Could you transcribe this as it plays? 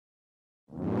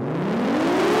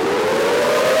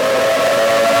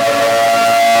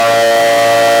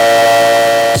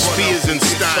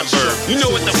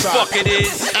it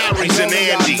is. Aries and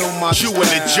Andy, Jew and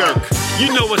the Jerk. You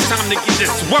know it's time to get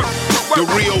this work. The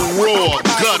real raw,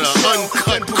 gutter,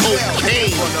 uncut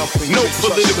cocaine. No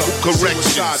political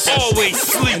corrections. Always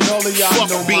sleep.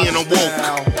 Fuck being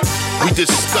awoke. We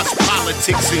discuss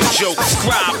politics and jokes.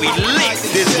 Subscribe, we lit.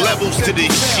 There's levels to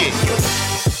this shit.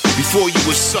 Before you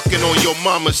was sucking on your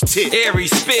mama's tit. Aries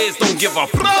Spears don't give a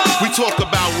fuck. We talk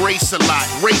about race a lot,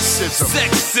 racism,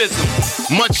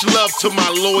 Sexism. Much love to my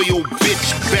loyal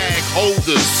bitch bag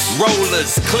holders.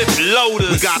 Rollers, clip loaders.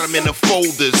 We got them in the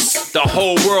folders. The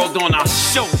whole world on our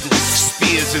shoulders.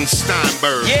 Spears and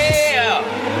Steinberg. Yeah.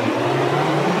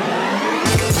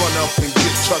 Run up and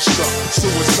get touched up,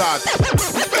 suicide.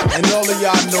 And all of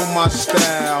y'all know my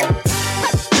style.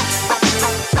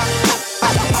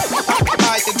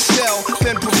 I excel,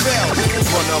 then prevail.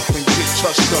 Run up and get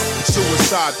touched up,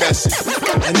 suicide, that's it.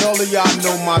 And all of y'all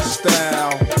know my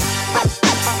style.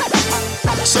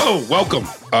 So, welcome.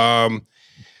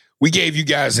 We gave you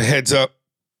guys a heads up,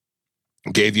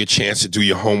 gave you a chance to do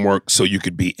your homework so you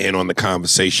could be in on the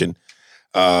conversation.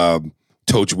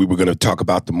 Told you we were going to talk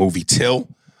about the movie Till.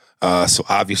 So,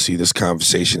 obviously, this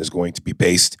conversation is going to be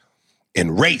based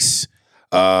in race.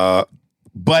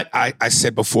 But I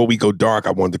said before we go dark,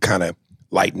 I wanted to kind of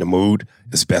lighten the mood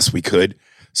as best we could.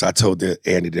 So I told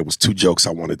Andy there was 2 jokes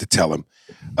I wanted to tell him.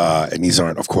 And these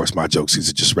aren't, of course, my jokes. These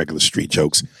are just regular street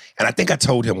jokes. And I think I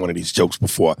told him one of these jokes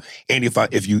before. Andy,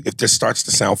 if this starts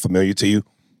to sound familiar to you,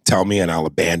 tell me and I'll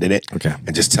abandon it. Okay.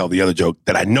 And just tell the other joke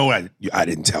that I know I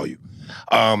didn't tell you.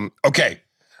 Okay.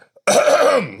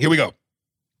 Here we go.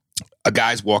 A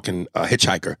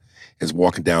hitchhiker is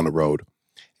walking down the road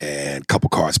and a couple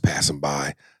cars passing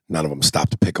by. None of them stop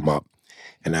to pick him up.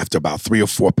 And after about 3 or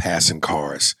 4 passing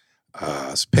cars,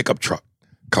 his pickup truck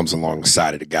comes along the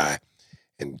side of the guy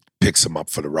and picks him up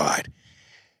for the ride.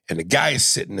 And the guy is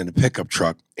sitting in the pickup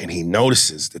truck and he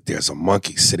notices that there's a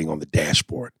monkey sitting on the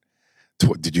dashboard.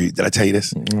 Did I tell you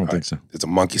this? I don't think so. There's a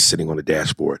monkey sitting on the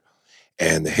dashboard.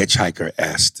 And the hitchhiker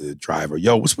asked the driver,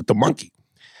 yo, what's with the monkey?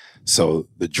 So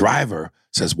the driver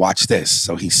says, watch this.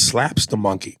 So he slaps the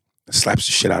monkey, slaps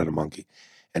the shit out of the monkey.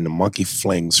 And the monkey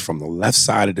flings from the left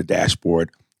side of the dashboard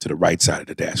to the right side of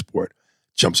the dashboard,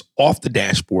 jumps off the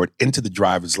dashboard into the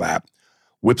driver's lap,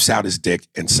 whips out his dick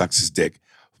and sucks his dick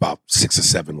about 6 or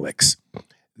 7 licks.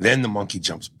 Then the monkey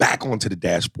jumps back onto the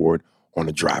dashboard on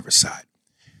the driver's side.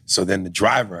 So then the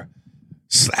driver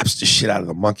slaps the shit out of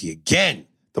the monkey again.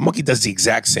 The monkey does the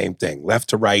exact same thing, left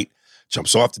to right,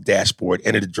 jumps off the dashboard,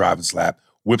 into the driver's lap,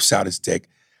 whips out his dick,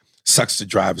 sucks the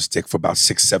driver's dick for about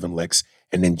 6, 7 licks,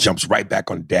 and then jumps right back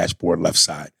on the dashboard left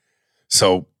side.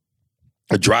 So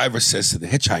the driver says to the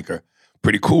hitchhiker,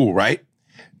 pretty cool, right?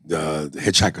 The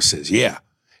hitchhiker says, yeah.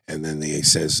 And then he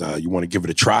says, you want to give it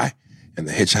a try? And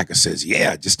the hitchhiker says,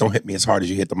 yeah, just don't hit me as hard as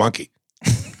you hit the monkey.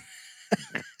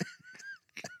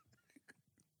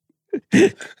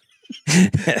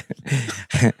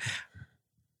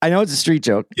 I know it's a street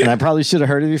joke, and I probably should have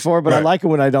heard it before, but I like it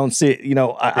when I don't see it. You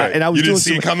know, and I was you didn't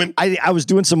see it coming. I was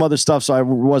doing some other stuff, so I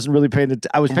wasn't really paying.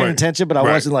 I was paying attention, but I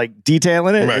wasn't like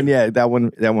detailing it. And yeah, that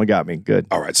one got me good.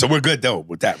 All right, so we're good though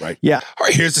with that, right? Yeah. All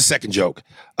right, here's the second joke.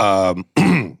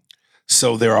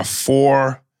 So there are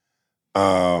 4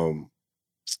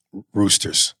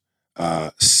 roosters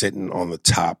sitting on the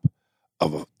top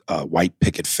of a white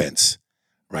picket fence,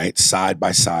 right, side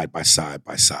by side by side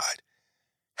by side.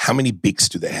 How many beaks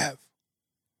do they have?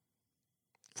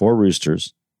 4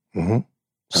 roosters. Mm-hmm.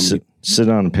 Sit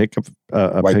on a pickup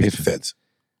white picket fence.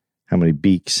 How many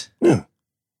beaks? Yeah.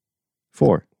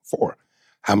 4. 4.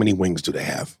 How many wings do they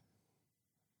have?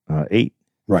 8.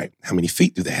 Right. How many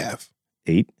feet do they have?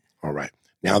 8. All right.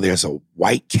 Now there's a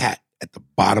white cat at the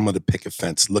bottom of the picket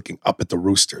fence looking up at the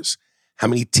roosters. How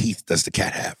many teeth does the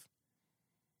cat have?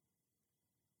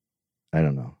 I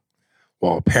don't know.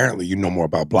 Well, apparently you know more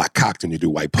about black cock than you do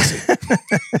white pussy.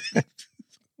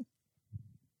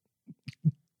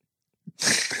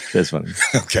 That's funny.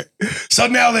 Okay. So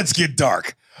now let's get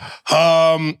dark.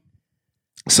 So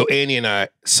Andy and I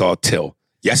saw Till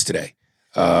yesterday,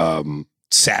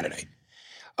 Saturday.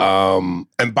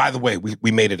 And by the way,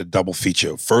 we made it a double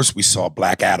feature. First, we saw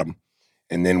Black Adam,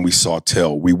 and then we saw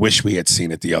Till. We wish we had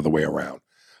seen it the other way around.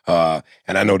 And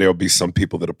I know there'll be some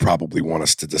people that'll probably want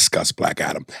us to discuss Black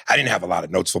Adam. I didn't have a lot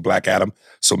of notes for Black Adam,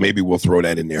 so maybe we'll throw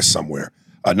that in there somewhere.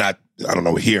 Not, I don't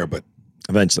know, here, but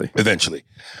eventually.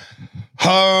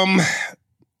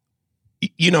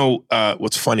 You know,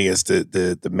 what's funny is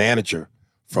the manager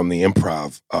from the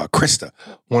Improv, Krista,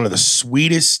 one of the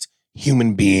sweetest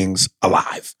human beings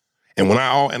alive. And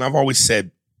I've always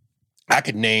said I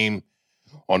could name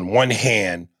on one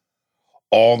hand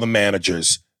all the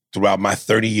managers throughout my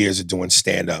 30 years of doing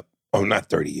stand-up oh, not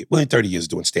 30 years, well, 30 years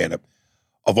doing stand-up.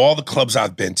 Of all the clubs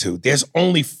I've been to, there's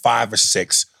only 5 or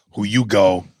 6 who you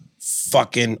go,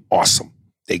 fucking awesome.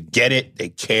 They get it, they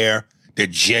care, they're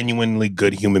genuinely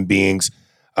good human beings.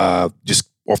 Just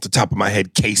off the top of my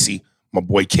head, Casey, my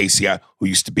boy Casey, who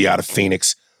used to be out of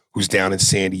Phoenix, who's down in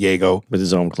San Diego. With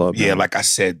his own club. Yeah, like I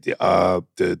said, the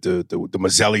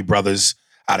Mazzelli brothers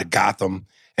out of Gotham,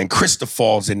 and Krista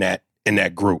falls in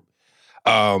that group.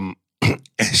 And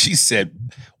she said,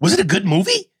 was it a good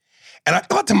movie? And I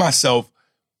thought to myself,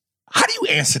 how do you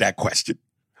answer that question?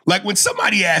 Like when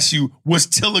somebody asks you, was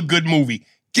Till a good movie?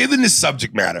 Given the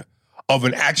subject matter of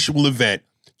an actual event,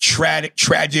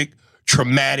 tragic,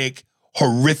 traumatic,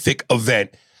 horrific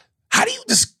event, how do you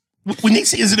just, when they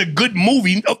say, is it a good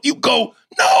movie? You go,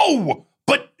 no,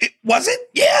 but it wasn't?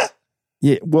 Yeah.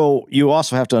 Yeah, well, you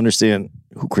also have to understand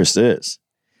who Krista is.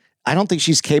 I don't think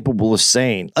she's capable of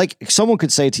saying, like, someone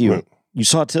could say to you, right. You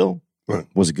saw Till? Right.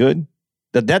 Was it good?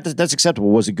 That's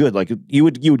acceptable. Was it good? Like you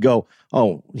would go,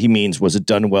 oh, he means, was it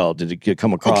done well? Did it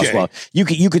come across well?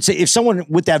 You could say, if someone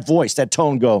with that voice, that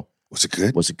tone go, was it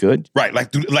good? Was it good? Right.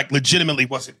 Like legitimately,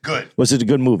 was it good? Was it a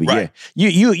good movie? Right. Yeah.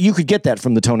 You could get that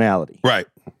from the tonality. Right.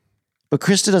 But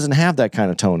Krista doesn't have that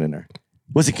kind of tone in her.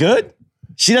 Was it good?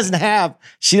 She doesn't have,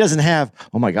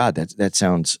 oh my God, that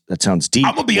sounds deep.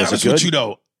 I'm gonna be honest with you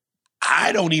though.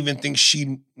 I don't even think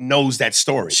she knows that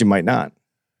story. She might not.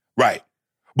 Right.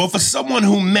 But for someone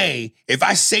who may, if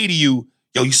I say to you,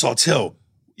 yo, you saw Till,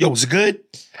 yo, was it good?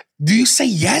 Do you say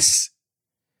yes?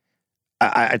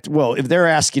 Well, if they're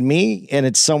asking me and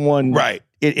it's someone, right?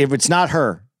 If it's not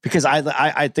her, because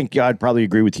I think I'd probably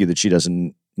agree with you that she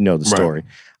doesn't know the story. Right.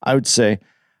 I would say,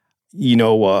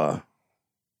 it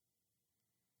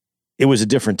was a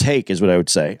different take is what I would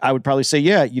say. I would probably say,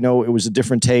 yeah, it was a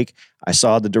different take. I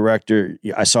saw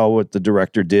what the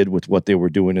director did with what they were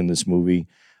doing in this movie.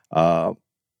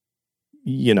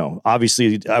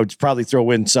 Obviously I would probably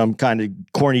throw in some kind of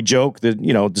corny joke that,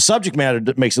 the subject matter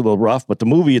makes it a little rough, but the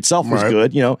movie itself was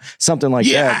good, something like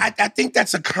that. Yeah, I think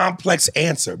that's a complex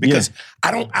answer because I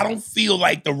don't feel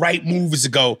like the right move is to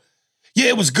go, yeah,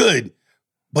 it was good,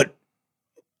 but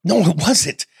no, it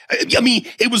wasn't. I mean,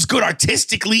 it was good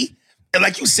artistically. And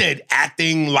like you said,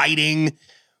 acting, lighting,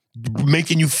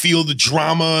 making you feel the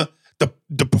drama,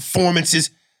 the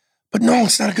performances. But no,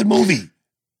 it's not a good movie.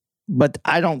 But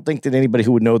I don't think that anybody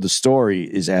who would know the story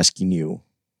is asking you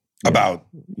about,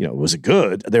 was it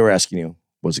good? They were asking you,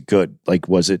 was it good? Like,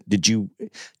 did you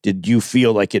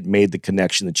feel like it made the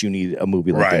connection that you need a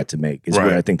movie like that to make is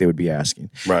what I think they would be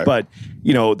asking. Right. But,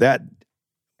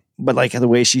 but like the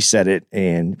way she said it,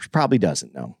 and she probably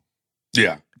doesn't know.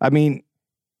 Yeah. I mean,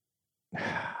 I'm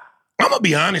going to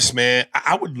be honest, man.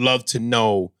 I would love to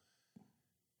know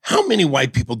how many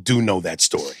white people do know that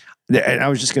story. And I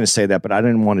was just going to say that, but I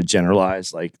didn't want to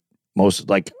generalize I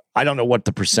don't know what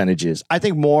the percentage is. I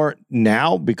think more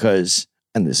now because,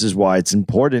 and this is why it's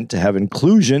important to have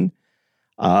inclusion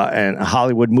and a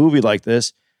Hollywood movie like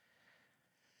this.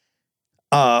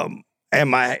 Am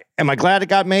I glad it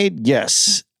got made?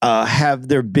 Yes. Have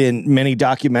there been many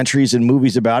documentaries and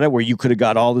movies about it where you could have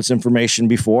got all this information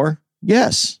before?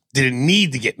 Yes. Did it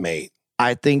need to get made?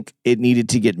 I think it needed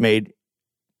to get made.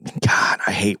 God,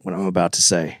 I hate what I'm about to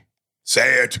say.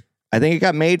 Say it. I think it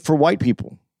got made for white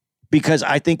people because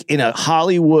I think in a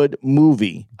Hollywood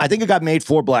movie, I think it got made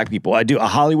for black people. I do a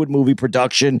Hollywood movie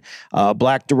production,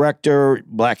 black director,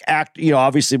 black actor,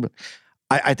 obviously.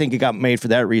 I think it got made for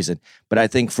that reason. But I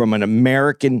think from an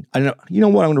American, I don't know, you know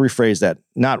what? I'm going to rephrase that.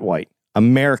 Not white,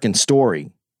 American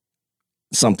story,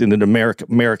 something that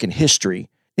American history,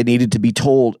 it needed to be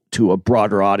told to a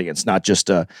broader audience, not just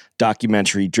a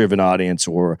documentary-driven audience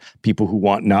or people who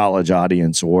want knowledge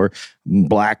audience or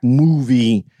black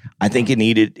movie. I think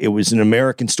it was an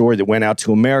American story that went out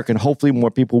to America, and hopefully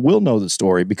more people will know the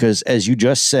story because, as you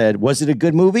just said, was it a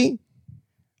good movie?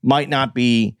 Might not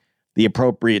be the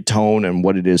appropriate tone and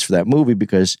what it is for that movie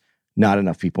because not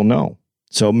enough people know.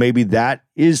 So maybe that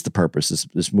is the purpose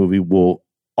this movie will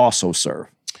also serve.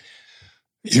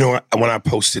 When I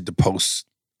posted the post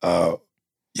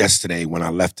yesterday when I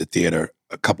left the theater,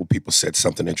 a couple people said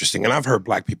something interesting. And I've heard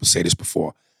black people say this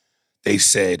before. They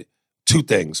said 2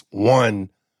 things.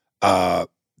 One,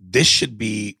 this should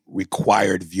be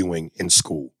required viewing in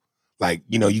school. Like,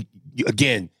 you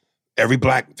again, every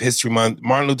Black History Month,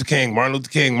 Martin Luther King,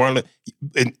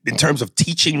 in terms of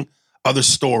teaching other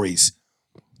stories,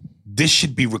 this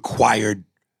should be required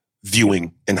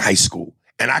viewing in high school.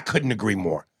 And I couldn't agree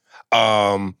more.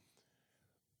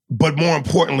 But more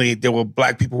importantly, there were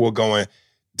black people who were going,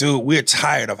 dude, we're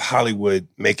tired of Hollywood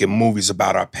making movies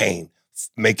about our pain,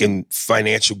 making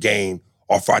financial gain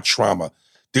off our trauma.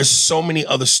 There's so many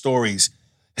other stories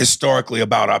historically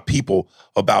about our people,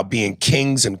 about being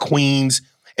kings and queens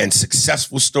and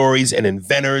successful stories and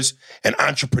inventors and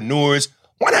entrepreneurs.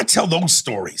 Why not tell those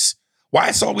stories? Why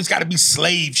it's always got to be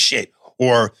slave shit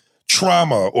or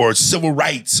trauma or civil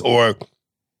rights or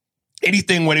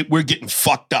anything when we're getting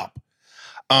fucked up?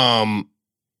 And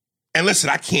listen,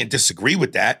 I can't disagree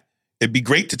with that. It'd be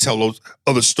great to tell those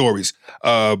other stories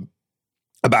about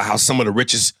how some of the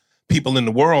richest people in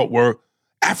the world were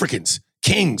Africans,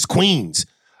 kings, queens.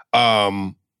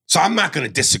 So I'm not going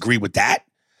to disagree with that.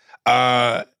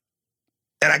 And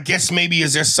I guess maybe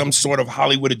is there some sort of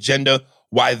Hollywood agenda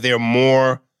why they're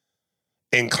more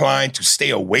inclined to stay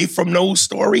away from those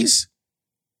stories?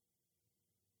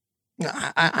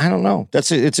 I don't know.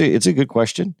 It's a good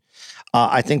question.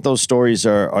 I think those stories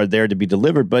are there to be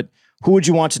delivered, but who would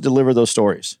you want to deliver those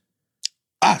stories?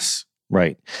 Us.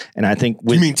 Right. And I think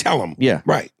You mean tell them? Yeah.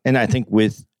 Right. And I think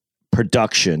with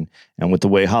production and with the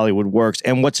way Hollywood works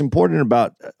and what's important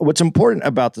about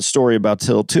the story about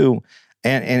Till too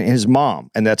and his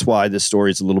mom, and that's why this story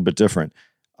is a little bit different.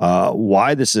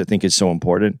 Why this I think is so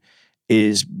important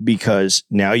is because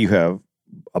now you have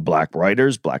black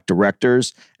writers, black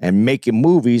directors, and making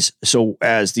movies. So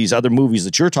as these other movies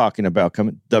that you're talking about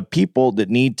come, the people that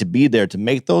need to be there to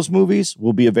make those movies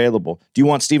will be available. Do you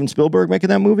want Steven Spielberg making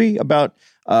that movie about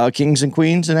kings and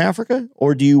queens in Africa?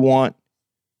 Or do you want...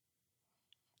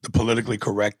 The politically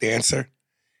correct answer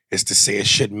is to say it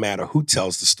shouldn't matter who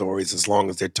tells the stories as long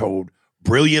as they're told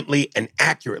brilliantly and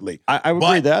accurately. I would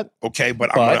agree with that. Okay,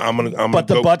 but I'm gonna But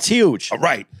the but's huge.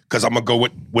 Right, because I'm gonna go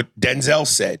with what Denzel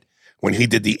said when he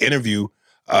did the interview,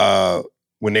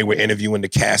 when they were interviewing the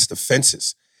cast of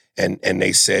Fences, and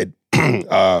they said,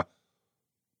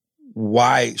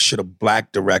 why should a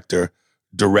black director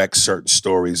direct certain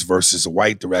stories versus a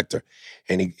white director?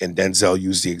 And Denzel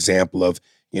used the example of,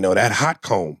 that hot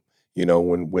comb,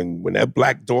 when that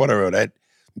black daughter or that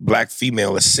black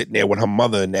female is sitting there with her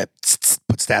mother and that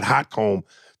puts that hot comb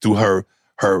through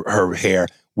her hair.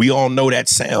 We all know that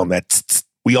sound,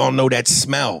 we all know that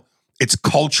smell. It's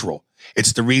cultural.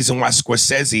 It's the reason why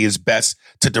Scorsese is best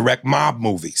to direct mob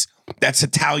movies. That's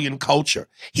Italian culture.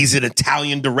 He's an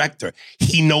Italian director.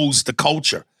 He knows the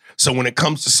culture. So when it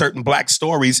comes to certain black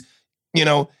stories, could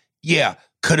a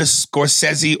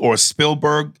Scorsese or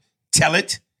Spielberg tell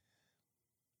it?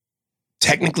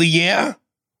 Technically, yeah.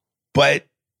 But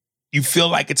you feel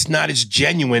like it's not as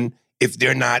genuine if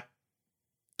they're not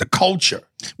the culture.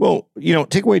 Well,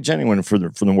 take away genuine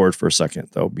from the word for a second,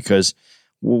 though, because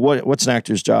what's an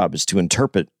actor's job is to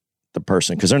interpret the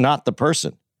person, because they're not the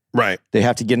person. Right. They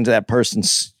have to get into that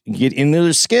person's, get into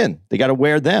their skin. They got to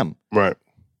wear them. Right.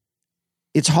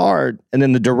 It's hard. And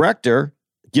then the director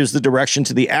gives the direction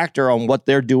to the actor on what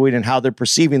they're doing and how they're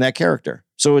perceiving that character.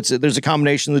 So there's a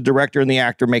combination of the director and the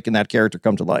actor making that character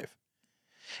come to life.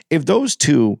 If those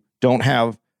two don't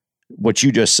have what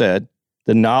you just said,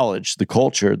 the knowledge, the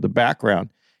culture, the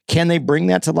background, can they bring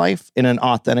that to life in an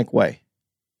authentic way?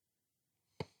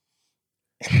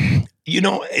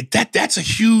 That's a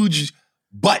huge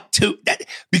but to that,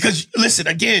 because listen,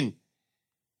 again,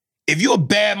 if you're a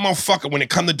bad motherfucker when it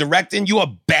comes to directing, you're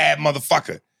a bad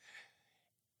motherfucker.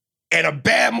 And a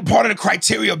bad part of the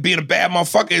criteria of being a bad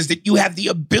motherfucker is that you have the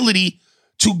ability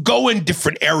to go in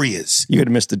different areas. You got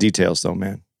to miss the details, though,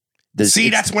 man. That's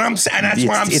what I'm saying. That's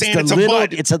why I'm saying it's a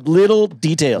bud. It's a little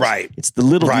details. Right. It's the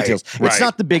little details. Right. It's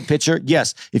not the big picture.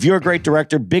 Yes, if you're a great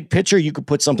director, big picture, you could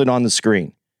put something on the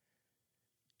screen.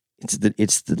 It's the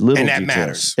little and that details.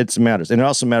 Matters. It matters. And it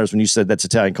also matters when you said that's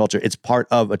Italian culture. It's part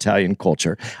of Italian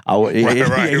culture. Right. All Italians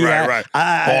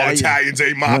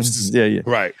ain't mobsters. Yeah.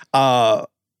 Right.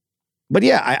 But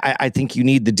yeah, I think you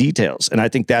need the details. And I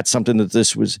think that's something that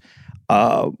this was,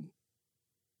 I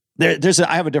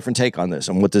have a different take on this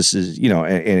and what this is, and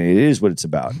it is what it's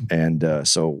about. And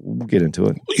so we'll get into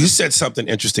it. You said something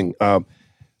interesting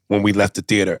when we left the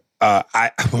theater.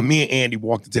 When me and Andy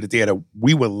walked into the theater,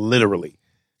 we were literally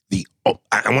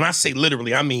and when I say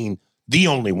literally, I mean the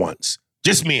only ones.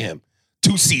 Just me and him.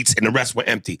 2 seats and the rest were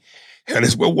empty. And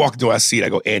as we're walking to our seat, I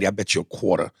go, Andy, I bet you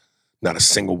 $0.25 not a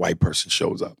single white person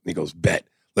shows up. And he goes, bet.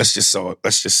 Let's just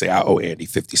say I owe Andy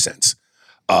 50 cents.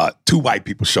 2 white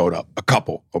people showed up, a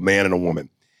couple, a man and a woman.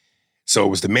 So it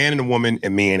was the man and the woman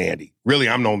and me and Andy. Really,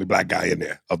 I'm the only black guy in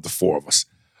there of the 4 of us.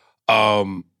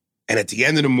 And at the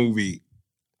end of the movie,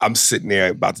 I'm sitting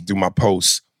there about to do my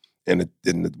post, and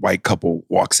the white couple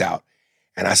walks out.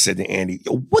 And I said to Andy,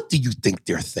 yo, what do you think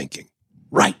they're thinking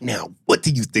right now? What do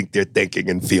you think they're thinking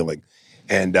and feeling?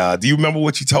 And do you remember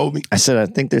what you told me? I said, I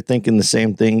think they're thinking the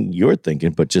same thing you're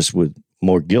thinking, but just with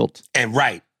more guilt. And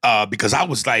right, because I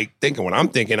was like thinking what I'm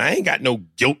thinking. I ain't got no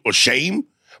guilt or shame.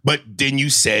 But then you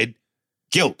said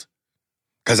guilt.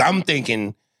 Because I'm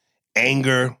thinking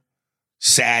anger,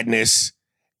 sadness,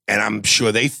 and I'm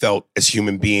sure they felt as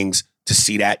human beings to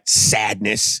see that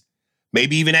sadness,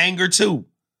 maybe even anger too.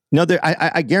 No,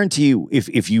 I guarantee you,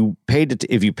 if you paid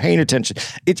attention,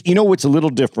 it's, you know, it's a little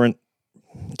different.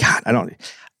 God,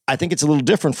 I think it's a little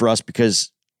different for us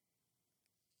because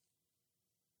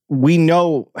we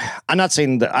know. I'm not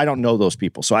saying that I don't know those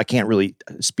people, so I can't really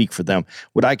speak for them.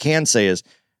 What I can say is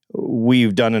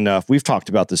we've done enough. We've talked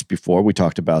about this before. We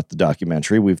talked about the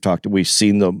documentary. We've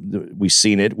seen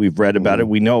it. We've read about it.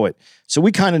 We know it. So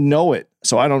we kind of know it.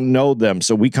 So I don't know them.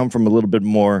 So we come from a little bit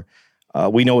more.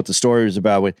 We know what the story is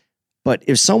about. But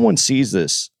if someone sees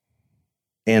this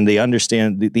and they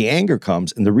understand the anger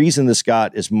comes, and the reason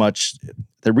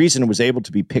the reason it was able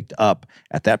to be picked up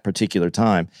at that particular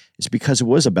time is because it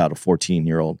was about a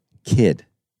 14-year-old kid.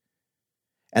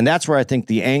 And that's where I think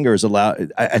the anger is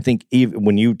allowed. I think even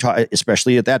when you talk,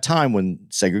 especially at that time when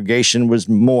segregation was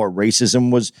more,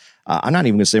 racism was, I'm not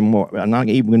even going to say more, I'm not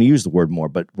even going to use the word more,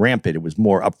 but rampant. It was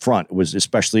more upfront. It was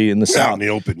especially in the South. In the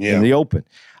open, yeah. In the open.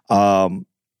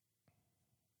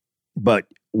 But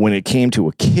when it came to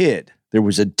a kid, there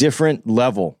was a different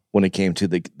level when it came to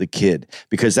the kid,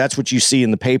 because that's what you see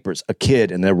in the papers, a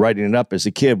kid, and they're writing it up as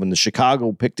a kid. When the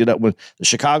Chicago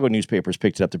newspapers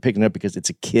picked it up, they're picking it up because it's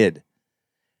a kid.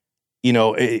 You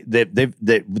know,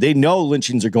 they know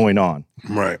lynchings are going on,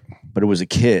 right? But it was a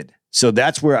kid, so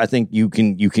that's where I think you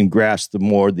can grasp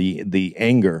the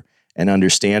anger and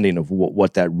understanding of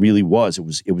what that really was.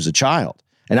 It was a child,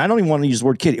 and I don't even want to use the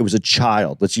word kid. It was a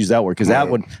child. Let's use that word because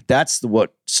that's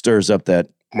what stirs up that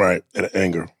that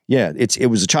anger. Yeah, it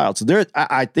was a child. So there,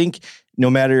 I think no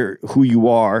matter who you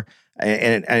are,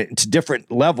 and to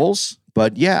different levels,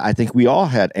 but yeah, I think we all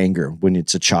had anger when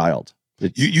it's a child.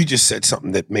 You just said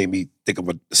something that made me think of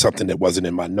something that wasn't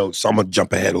in my notes. So I'm going to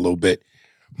jump ahead a little bit.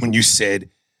 When you said,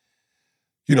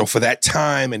 you know, for that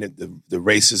time and the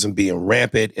racism being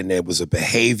rampant and there was a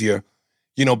behavior,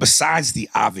 you know, besides the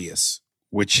obvious,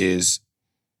 which is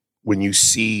when you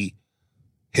see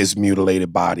his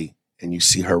mutilated body and you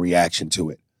see her reaction to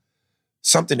it,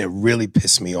 something that really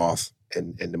pissed me off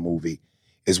in the movie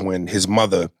is when his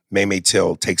mother, Mamie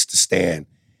Till, takes the stand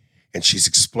and she's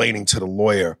explaining to the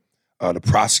lawyer, the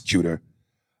prosecutor,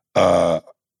 the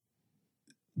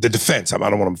defense. I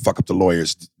don't want to fuck up the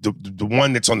lawyers. The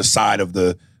one that's on the side of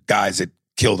the guys that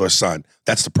killed her son.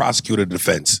 That's the prosecutor, the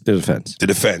defense. The defense. The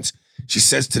defense. She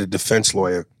says to the defense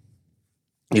lawyer,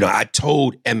 you know, I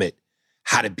told Emmett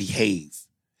how to behave.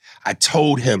 I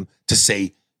told him to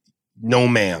say, no,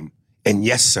 ma'am, and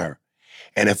yes, sir.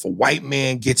 And if a white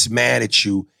man gets mad at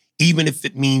you, even if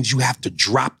it means you have to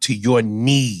drop to your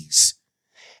knees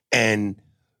and,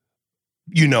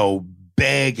 you know,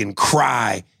 beg and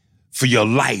cry for your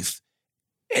life.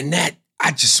 And that,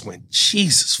 I just went,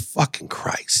 Jesus fucking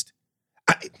Christ.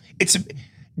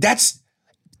 That's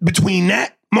between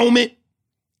that moment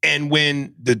and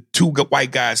when the two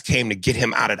white guys came to get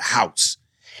him out of the house.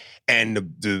 And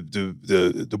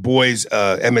the boys,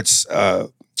 Emmett's,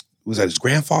 was that his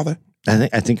grandfather?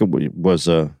 I think it was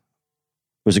a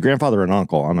grandfather or an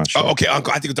uncle. I'm not sure. Oh, okay,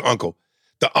 uncle. I think it's the uncle.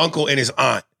 The uncle and his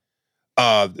aunt.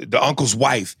 The uncle's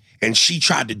wife, and she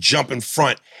tried to jump in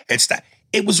front and stop.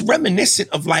 It was reminiscent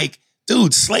of like,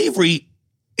 dude, slavery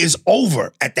is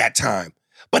over at that time.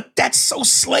 But that's so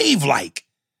slave-like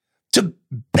to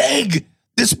beg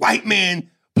this white man,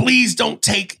 please don't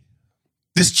take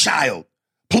this child.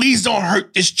 Please don't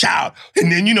hurt this child.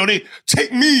 And then, you know, they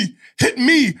take me, hit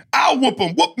me, I'll whoop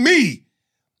him, whoop me.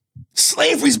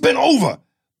 Slavery's been over.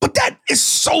 But that is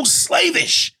so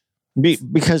slavish.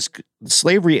 Because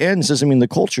slavery ends doesn't mean the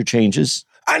culture changes.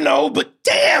 I know, but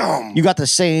damn. You got the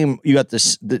same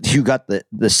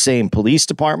police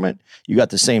department, you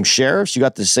got the same sheriffs, you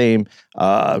got the same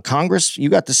Congress, you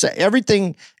got the same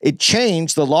everything. It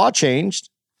changed, the law changed.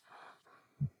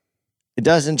 It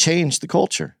doesn't change the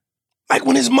culture. Like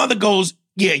when his mother goes,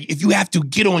 yeah, if you have to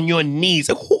get on your knees,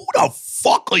 like, who the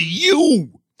fuck are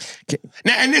you? Okay.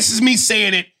 Now, and this is me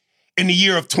saying it in the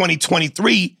year of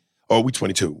 2023. Oh, we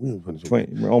 22.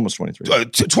 We're almost 23.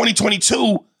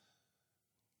 2022.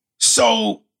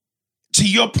 So, to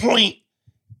your point,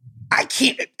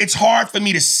 it's hard for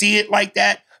me to see it like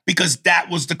that because that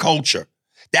was the culture.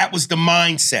 That was the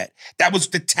mindset. That was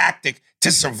the tactic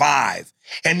to survive.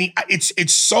 And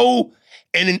it's so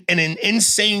an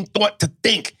insane thought to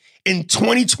think in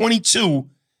 2022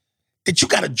 that you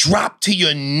got to drop to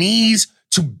your knees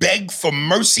to beg for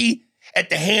mercy at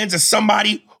the hands of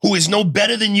somebody who is no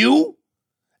better than you.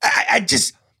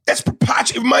 That's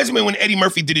preposterous. It reminds me when Eddie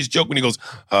Murphy did his joke when he goes,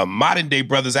 modern day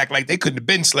brothers act like they couldn't have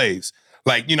been slaves.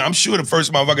 Like, I'm sure the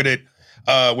first motherfucker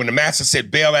that, when the master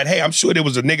said bail that, hey, I'm sure there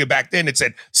was a nigga back then that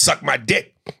said, suck my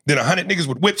dick. Then 100 niggas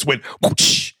with whips went,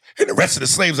 whoosh, and the rest of the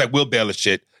slaves like, we'll bail this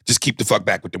shit. Just keep the fuck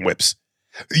back with them whips.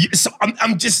 So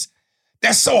I'm just,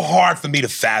 that's so hard for me to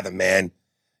fathom, man.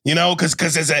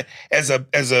 Because as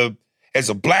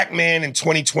a black man in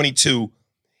 2022,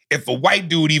 if a white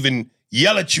dude even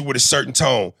yell at you with a certain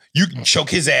tone, you can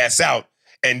choke his ass out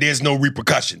and there's no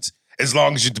repercussions as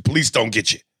long as the police don't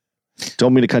get you.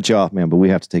 Don't mean to cut you off, man, but we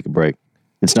have to take a break.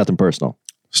 It's nothing personal.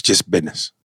 It's just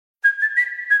business.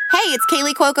 Hey, it's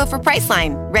Kaylee Cuoco for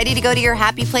Priceline. Ready to go to your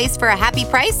happy place for a happy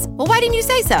price? Well, why didn't you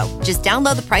say so? Just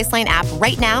download the Priceline app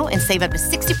right now and save up to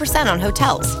 60% on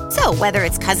hotels. So whether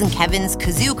it's Cousin Kevin's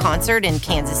Kazoo Concert in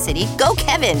Kansas City, go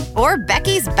Kevin, or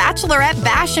Becky's Bachelorette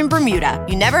Bash in Bermuda,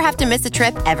 you never have to miss a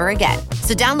trip ever again.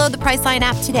 So download the Priceline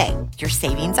app today. Your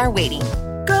savings are waiting.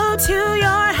 Go to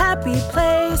your happy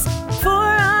place for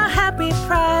a happy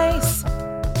price.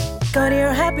 Go to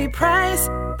your happy price,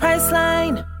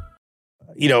 Priceline.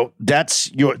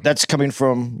 That's coming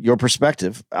from your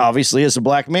perspective, obviously, as a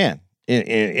black man,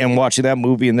 and watching that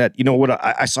movie. And that,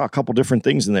 I saw a couple different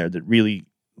things in there that really,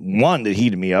 one that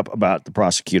heated me up about the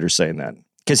prosecutor saying that,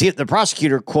 because the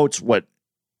prosecutor quotes what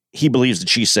he believes that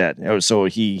she said. So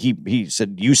he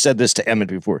said, you said this to Emmett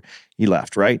before he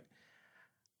left, right?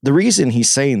 The reason he's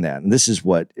saying that, and this is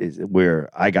where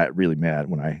I got really mad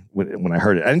when I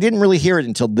heard it, and I didn't really hear it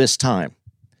until this time.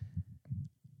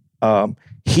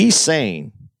 He's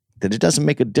saying that it doesn't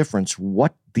make a difference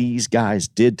what these guys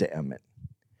did to Emmett.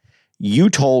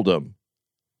 You told him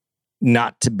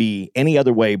not to be any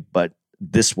other way but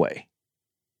this way.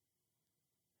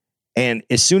 And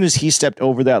as soon as he stepped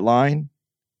over that line,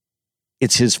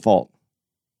 it's his fault.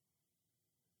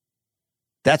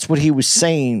 That's what he was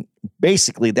saying.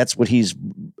 Basically, that's what he's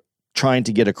trying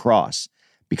to get across.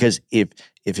 Because if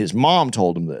his mom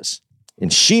told him this,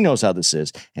 and she knows how this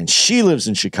is, and she lives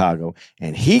in Chicago,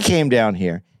 and he came down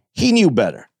here, he knew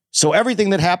better. So everything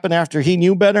that happened after he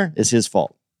knew better is his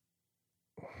fault.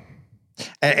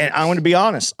 And I'm going to be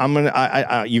honest.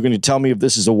 You're going to tell me if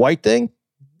this is a white thing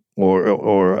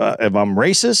or if I'm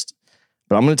racist,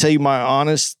 but I'm going to tell you my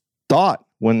honest thought.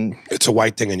 When it's a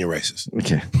white thing and you're racist.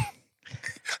 Okay.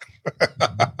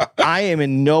 I am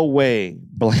in no way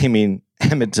blaming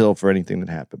Emmett Till for anything that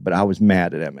happened, but I was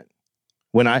mad at Emmett.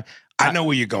 When I know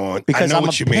where you're going. Because I know I'm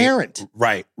what a you parent. Mean.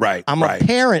 Right. I'm a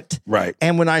parent. Right.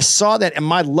 And when I saw that, and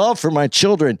my love for my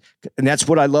children, and that's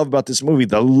what I love about this movie,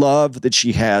 the love that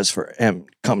she has for Em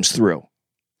comes through.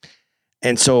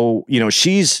 And so,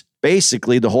 she's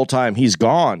basically the whole time he's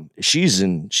gone, she's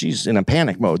in a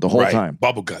panic mode the whole time.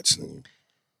 Bubble guts.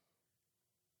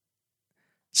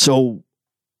 So,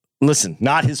 listen,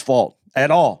 not his fault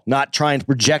at all. Not trying to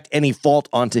project any fault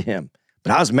onto him.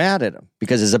 But I was mad at him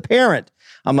because as a parent,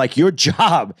 I'm like, your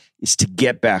job is to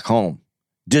get back home.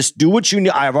 Just do what you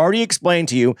need. I've already explained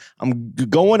to you. I'm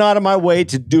going out of my way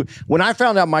to do. When I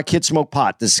found out my kid smoked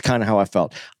pot, this is kind of how I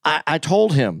felt. I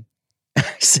told him, I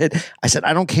said,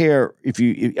 I don't care if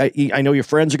I know your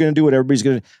friends are going to do it. Everybody's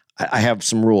going to, I have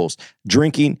some rules.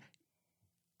 Drinking,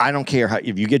 I don't care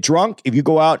if you get drunk, if you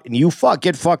go out and you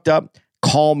get fucked up,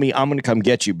 call me. I'm going to come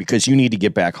get you because you need to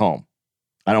get back home.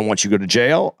 I don't want you to go to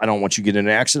jail. I don't want you to get in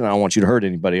an accident. I don't want you to hurt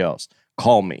anybody else.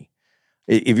 Call me.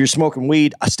 If you're smoking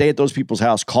weed, I stay at those people's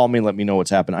house. Call me and let me know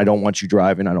what's happened. I don't want you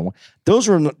driving. Those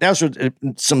were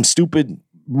some stupid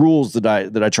rules that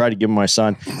I tried to give my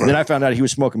son. And then I found out he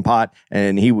was smoking pot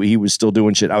and he was still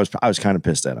doing shit. I was kind of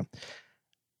pissed at him.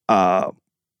 I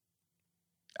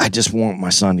just want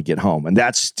my son to get home. And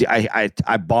that's,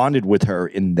 I bonded with her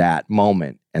in that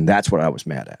moment. And that's what I was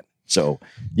mad at. So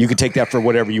you can take that for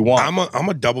whatever you want. I'm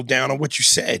a double down on what you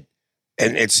said.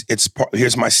 And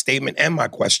here's my statement and my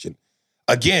question.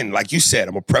 Again, like you said,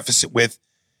 I'm going to preface it with,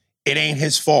 it ain't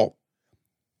his fault.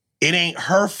 It ain't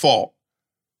her fault.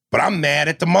 But I'm mad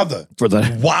at the mother. For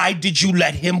that. Why did you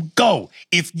let him go?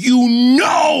 If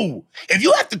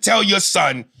you have to tell your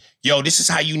son, yo, this is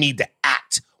how you need to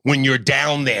act when you're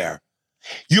down there,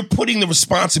 you're putting the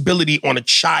responsibility on a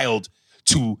child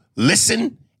to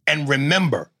listen and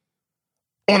remember.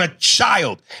 On a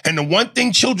child. And the one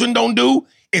thing children don't do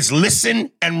is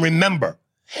listen and remember.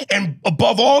 And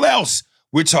above all else,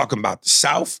 we're talking about the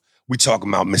South. We're talking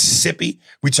about Mississippi.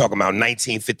 We're talking about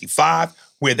 1955,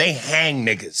 where they hang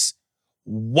niggas.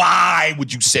 Why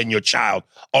would you send your child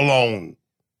alone?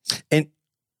 And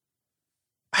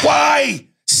why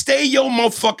stay your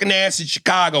motherfucking ass in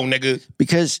Chicago, nigga.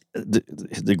 Because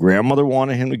the grandmother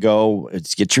wanted him to go.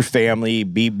 It's get your family,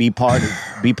 be part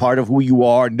of who you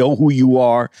are, know who you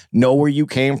are, know where you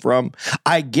came from.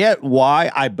 I get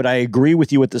why, but I agree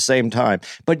with you at the same time.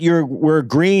 But we're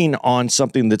agreeing on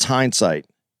something that's hindsight.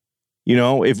 You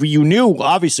know, if you knew,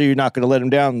 obviously you're not going to let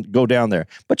him go down there.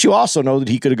 But you also know that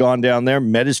he could have gone down there,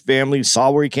 met his family,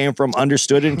 saw where he came from,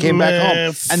 understood it, and came back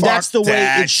home. And that's the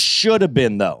way it should have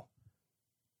been, though.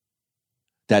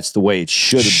 That's the way it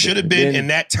should have been. Should have been, and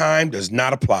that time does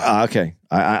not apply. Okay.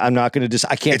 I'm not going to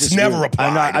I can't It's disagree. never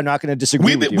applied. I'm not going to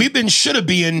disagree with you. We've been should have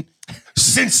been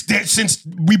since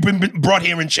we've been brought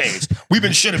here in chains. We've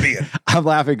been should have been. I'm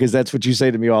laughing because that's what you say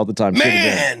to me all the time.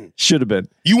 Man. Should have been.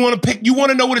 You want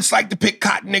to know what it's like to pick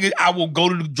cotton, nigga? I will go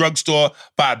to the drugstore,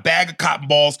 buy a bag of cotton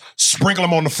balls, sprinkle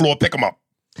them on the floor, pick them up.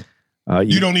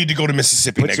 You don't need to go to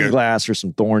Mississippi, put nigga. some glass or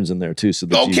some thorns in there too, so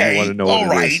that you want to know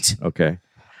what it is. Okay.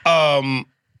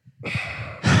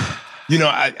 You know,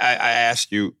 I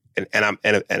asked you, and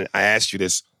I asked you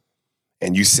this,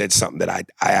 and you said something that I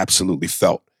absolutely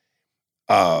felt.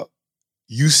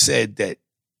 You said that,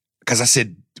 because I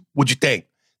said, what'd you think?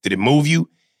 Did it move you?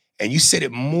 And you said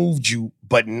it moved you,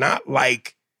 but not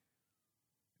like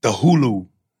the Hulu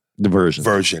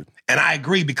version. And I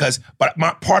agree but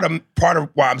my part of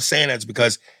why I'm saying that is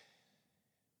because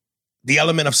the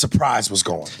element of surprise was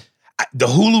gone. The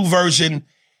Hulu version,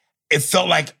 it felt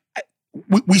like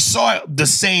we saw the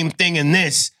same thing in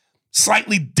this,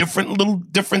 slightly little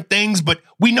different things, but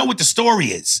we know what the story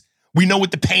is. We know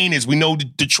what the pain is. We know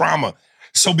the trauma.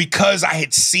 So because I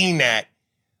had seen that,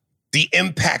 the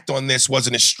impact on this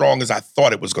wasn't as strong as I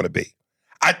thought it was going to be.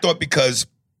 I thought because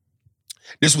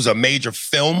this was a major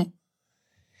film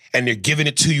and they're giving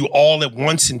it to you all at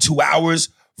once in 2 hours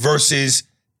versus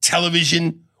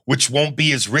television, which won't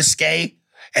be as risque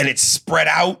and it's spread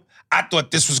out. I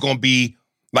thought this was going to be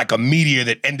like a meteor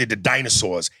that ended the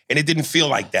dinosaurs, and it didn't feel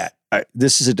like that.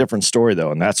 This is a different story,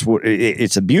 though, and that's what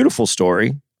it's a beautiful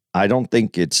story. I don't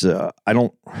think it's. I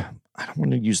don't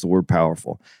want to use the word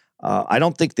powerful. I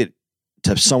don't think that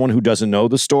to someone who doesn't know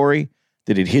the story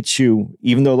that it hits you,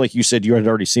 even though, like you said, you had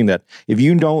already seen that. If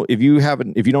you don't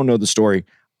know the story,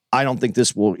 I don't think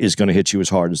this is going to hit you as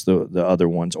hard as the other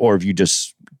ones, or if you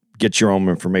just get your own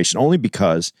information. Only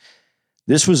because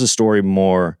this was a story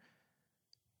more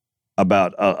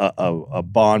about a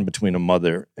bond between a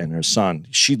mother and her son.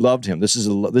 She loved him. This is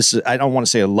I don't want to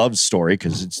say a love story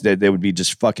because they would be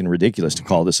just fucking ridiculous to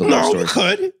call this a love story. You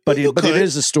could. But it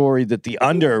is a story that the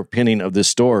underpinning of this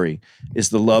story is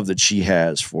the love that she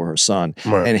has for her son.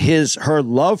 Right. And her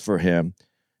love for him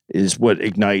is what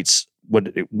ignites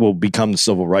what will become the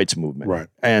civil rights movement. Right.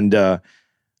 And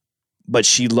but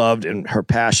she loved and her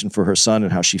passion for her son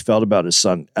and how she felt about his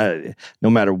son, no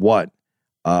matter what.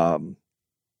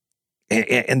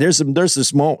 And there's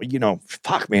this moment, you know,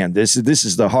 fuck, man, this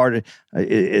is the hard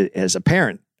as a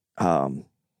parent. Now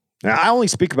I only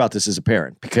speak about this as a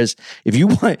parent because if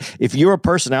you're a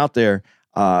person out there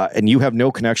and you have no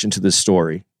connection to this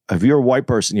story, if you're a white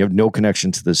person, you have no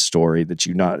connection to this story but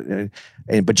you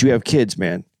have kids,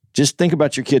 man. Just think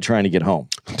about your kid trying to get home,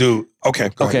 dude. Okay,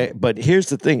 go ahead. But here's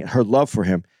the thing: her love for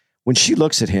him. When she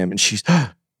looks at him and she's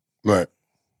right.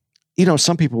 You know,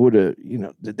 some people would have, you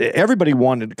know, everybody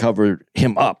wanted to cover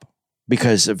him up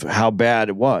because of how bad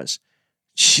it was.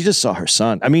 She just saw her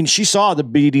son. I mean, she saw the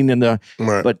beating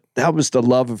but that was the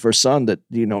love of her son that,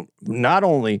 you know, not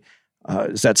only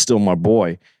is that still my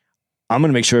boy, I'm going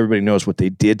to make sure everybody knows what they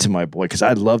did to my boy because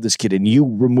I love this kid and you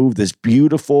removed this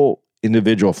beautiful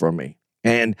individual from me.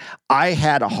 And I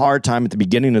had a hard time at the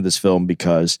beginning of this film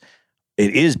because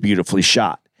it is beautifully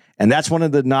shot. And that's one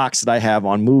of the knocks that I have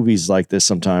on movies like this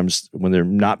sometimes when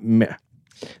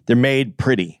they're made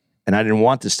pretty. And I didn't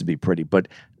want this to be pretty, but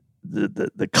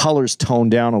the colors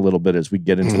tone down a little bit as we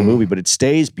get into the movie, but it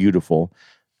stays beautiful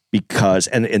because,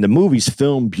 and the movie's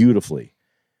filmed beautifully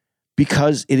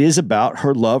because it is about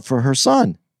her love for her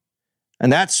son.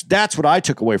 And that's what I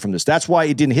took away from this. That's why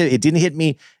it didn't hit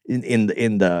me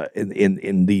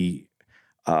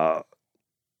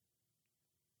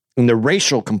in the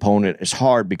racial component is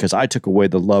hard because I took away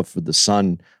the love for the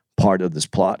son part of this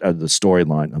plot of the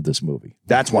storyline of this movie.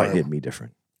 That's why it hit me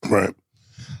different. Right.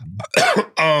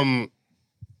 Hold on,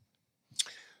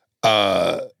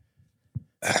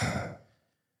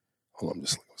 I'm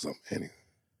just looking for something.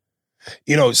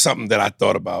 You know, something that I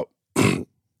thought about,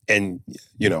 and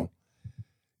you know,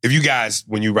 if you guys,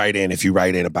 when you write in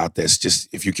about this, just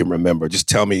if you can remember, just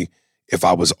tell me if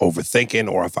I was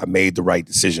overthinking or if I made the right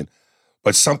decision.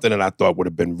 But something that I thought would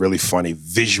have been really funny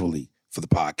visually for the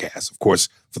podcast. Of course,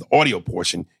 for the audio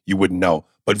portion, you wouldn't know.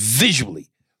 But visually,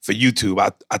 for YouTube,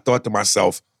 I thought to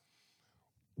myself,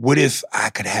 what if I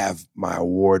could have my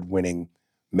award-winning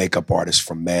makeup artist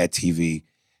from Mad TV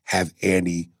have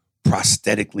Andy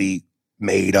prosthetically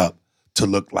made up to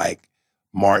look like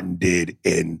Martin did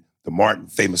in the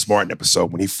famous Martin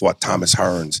episode when he fought Thomas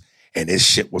Hearns and his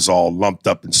shit was all lumped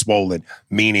up and swollen,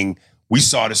 meaning we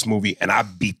saw this movie and I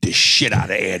beat the shit out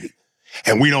of Andy.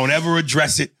 And we don't ever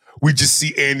address it. We just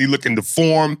see Andy looking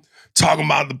deformed, talking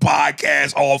about the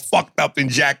podcast, all fucked up and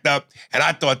jacked up. And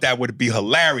I thought that would be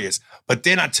hilarious. But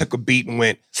then I took a beat and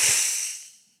went,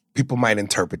 people might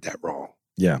interpret that wrong.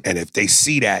 Yeah. And if they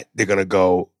see that, they're going to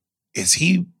go, is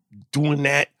he doing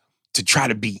that to try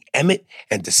to be Emmett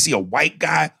and to see a white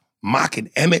guy mocking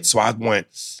Emmett? So I went,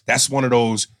 that's one of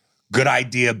those good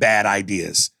idea, bad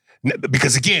ideas.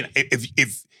 Because again,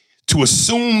 if to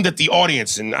assume that the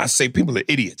audience, and I say people are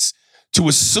idiots, to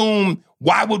assume,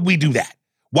 why would we do that?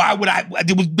 Why would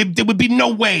there would be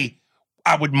no way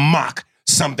I would mock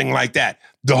something like that.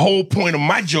 The whole point of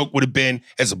my joke would have been,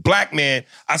 as a black man,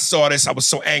 I saw this, I was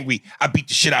so angry, I beat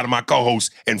the shit out of my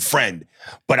co-host and friend.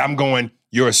 But I'm going,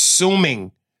 you're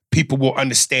assuming people will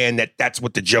understand that that's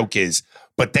what the joke is.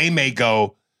 But they may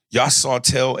go, y'all saw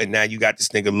Till and now you got this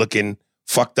nigga looking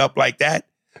fucked up like that?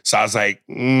 So I was like,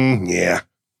 yeah.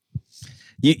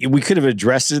 We could have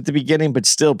addressed it at the beginning, but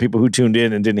still people who tuned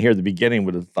in and didn't hear the beginning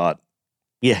would have thought,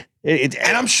 yeah. And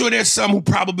I'm sure there's some who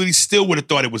probably still would have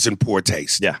thought it was in poor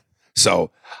taste. Yeah.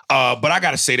 So, but I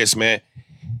got to say this, man.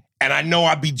 And I know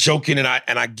I be joking and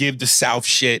I give the South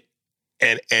shit.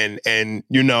 And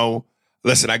you know,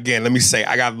 listen, again, let me say,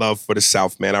 I got love for the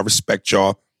South, man. I respect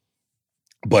y'all.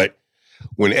 But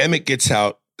when Emmett gets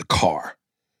out the car,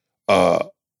 and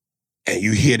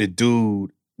you hear the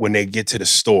dude, when they get to the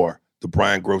store, the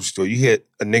Brian grocery store, you hear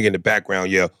a nigga in the background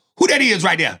yell, who that is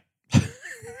right there?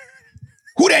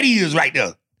 Who that is right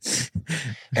there?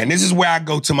 And this is where I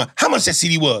go to how much that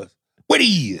CD was? What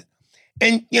he is?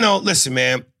 And, you know, listen,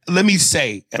 man, let me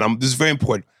say, and this is very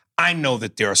important, I know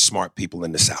that there are smart people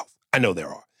in the South. I know there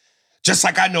are. Just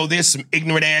like I know there's some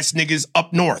ignorant ass niggas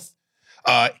up north.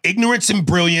 Ignorance and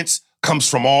brilliance comes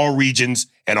from all regions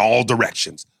and all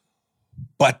directions.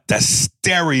 But the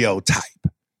stereotype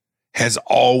has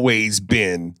always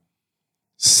been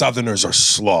Southerners are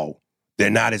slow. They're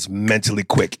not as mentally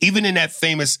quick. Even in that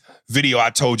famous video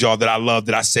I told y'all that I love,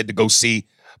 that I said to go see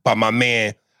by my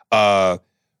man, the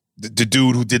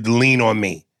dude who did the Lean on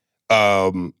Me,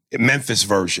 Memphis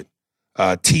version,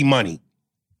 T-Money.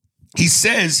 He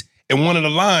says in one of the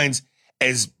lines,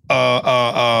 as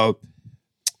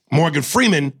Morgan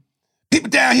Freeman, people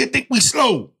down here think we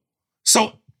slow.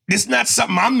 So it's not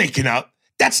something I'm making up.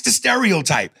 That's the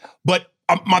stereotype. But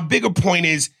my bigger point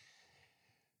is,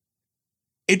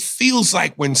 it feels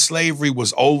like when slavery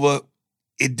was over,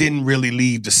 it didn't really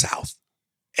leave the South.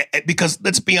 Because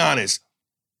let's be honest,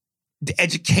 the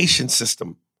education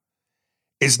system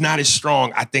is not as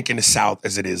strong, I think, in the South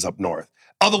as it is up north.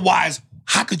 Otherwise,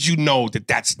 how could you know that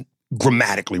that's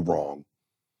grammatically wrong?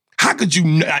 How could you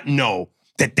not know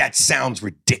that that sounds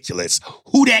ridiculous?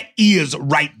 Who that is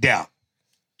right there?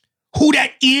 Who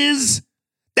that is?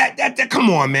 That come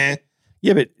on, man.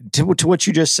 Yeah, but to what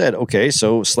you just said, okay,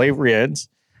 so slavery ends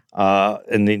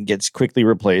and then gets quickly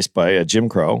replaced by Jim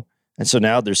Crow. And so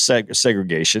now there's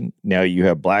segregation. Now you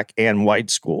have black and white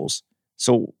schools.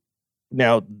 So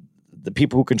now the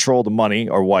people who control the money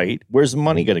are white. Where's the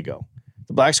money going to go?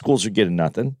 The black schools are getting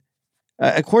nothing.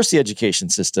 Of course, the education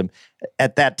system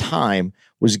at that time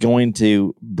was going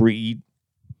to breed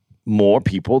more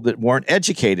people that weren't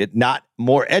educated, not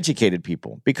more educated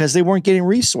people, because they weren't getting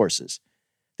resources.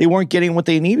 They weren't getting what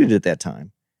they needed at that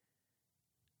time.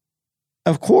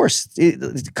 Of course,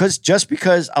 just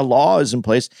because a law is in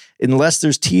place, unless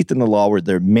there's teeth in the law where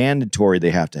they're mandatory,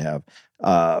 they have to have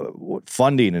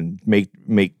funding and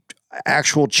make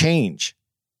actual change.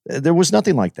 There was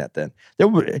nothing like that then. There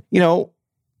were, you know,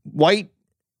 white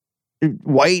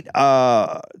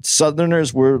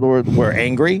Southerners were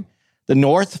angry. The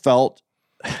North felt,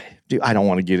 dude, I don't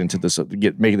want to get into this, but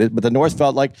the North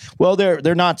felt like, well,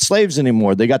 they're not slaves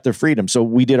anymore. They got their freedom, so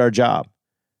we did our job.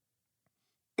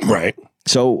 Right.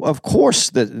 So of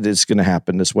course that it's going to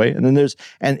happen this way. And then there's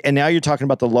and now you're talking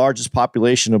about the largest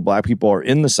population of black people are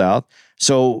in the South.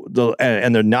 So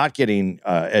and they're not getting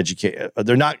educated.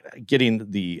 They're not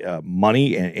getting the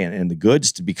money and the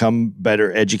goods to become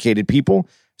better educated people.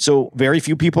 So very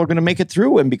few people are going to make it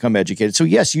through and become educated. So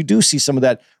yes, you do see some of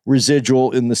that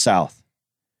residual in the South.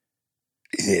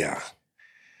 Yeah.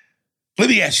 Let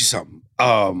me ask you something.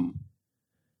 And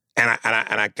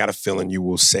I got a feeling you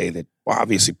will say that, well,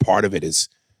 obviously part of it is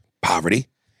poverty,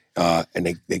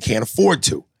 and they can't afford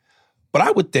to. But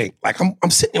I would think, like,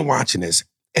 I'm sitting there watching this,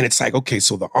 And it's like, okay,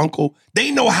 so the uncle,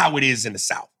 they know how it is in the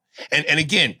South. And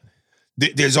again,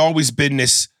 there's always been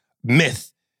this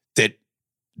myth that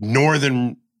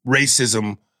Northern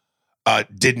racism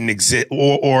didn't exist,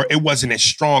 or it wasn't as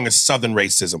strong as Southern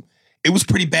racism. It was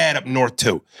pretty bad up north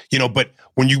too, but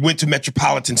when you went to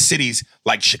metropolitan cities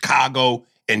like Chicago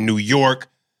and New York,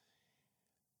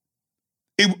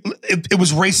 it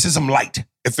was racism light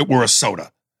if it were a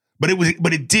soda. But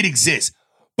it did exist.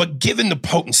 But given the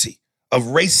potency of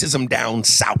racism down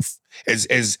south,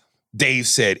 as Dave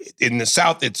said, in the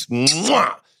South, it's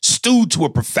stewed to a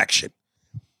perfection.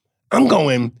 I'm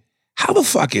going, how the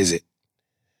fuck is it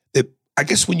that I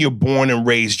guess when you're born and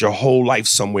raised your whole life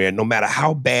somewhere, no matter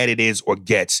how bad it is or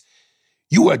gets,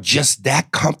 you are just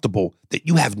that comfortable that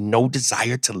you have no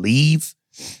desire to leave?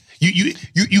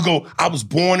 You go, I was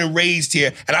born and raised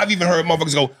here, and I've even heard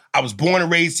motherfuckers go, I was born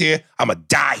and raised here, I'm gonna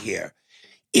die here.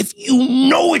 If you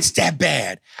know it's that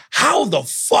bad, how the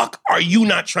fuck are you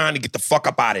not trying to get the fuck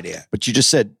up out of there? But you just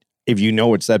said, if you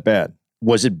know it's that bad.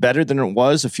 Was it better than it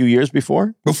was a few years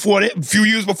before? A few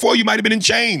years before, you might have been in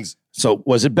chains. So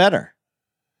was it better?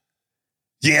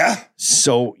 Yeah.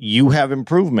 So you have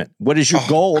improvement. What is your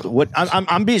goal? What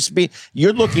I'm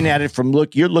you're looking at it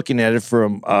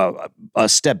from a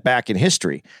step back in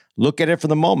history. Look at it for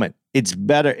the moment. It's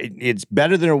better. It's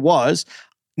better than it was.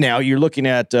 Now you're looking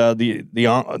at the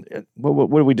what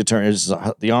do we determine? Is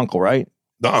the uncle, right?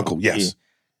 The uncle, yes.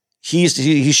 He's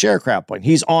sharecropping.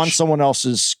 He's on someone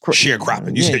else's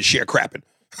sharecropping. You said sharecropping.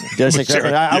 Did I say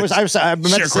crapping? I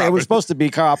meant to say it was supposed to be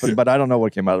cropping, but I don't know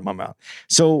what came out of my mouth.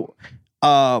 So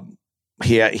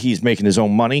he's making his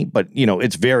own money, but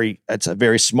it's a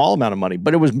very small amount of money,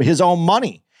 but it was his own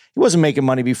money. He wasn't making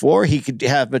money before. He could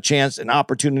have an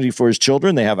opportunity for his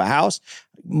children. They have a house,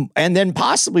 and then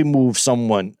possibly move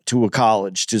someone to a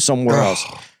college, to somewhere else.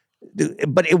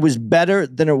 But it was better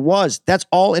than it was. That's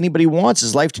all anybody wants,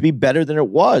 is life to be better than it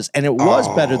was. And it was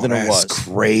better than it was. That's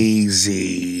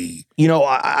crazy.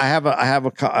 I have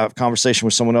a conversation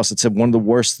with someone else that said one of the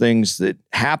worst things that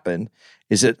happened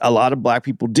is that a lot of black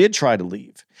people did try to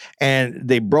leave. And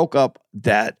they broke up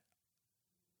that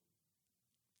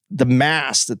the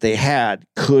mass that they had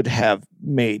could have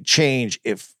made change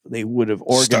if they would have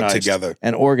organized together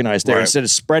and organized there, right, instead of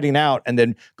spreading out and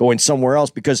then going somewhere else.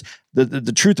 Because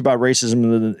the truth about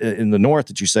racism in the North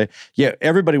that you say, yeah,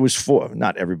 everybody was for,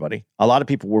 not everybody. A lot of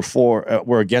people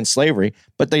were against slavery,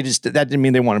 but that didn't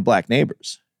mean they wanted black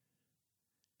neighbors.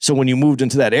 So when you moved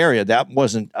into that area, it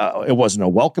wasn't a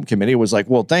welcome committee. It was like,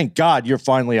 well, thank God you're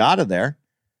finally out of there.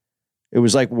 It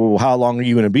was like, well, how long are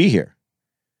you going to be here?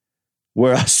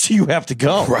 Where else do you have to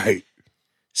go? Right.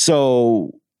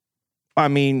 So, I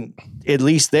mean, at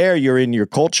least there you're in your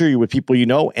culture, you're with people you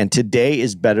know, and today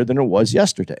is better than it was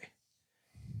yesterday.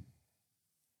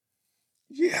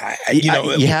 Yeah,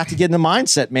 you have to get in the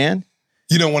mindset, man.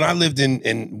 When I lived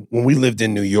when we lived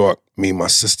in New York, me, my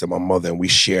sister, my mother, and we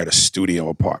shared a studio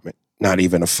apartment, not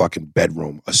even a fucking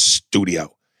bedroom, a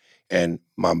studio. And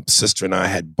my sister and I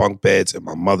had bunk beds, and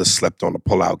my mother slept on the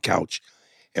pull-out couch.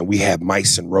 And we had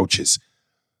mice and roaches.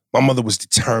 My mother was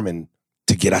determined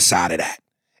to get us out of that.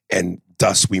 And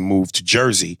thus we moved to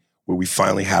Jersey, where we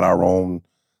finally had our own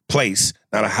place,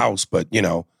 not a house, but,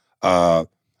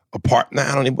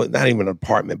 apartment. Not even an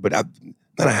apartment, but not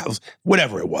a house,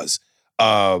 whatever it was.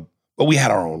 But we had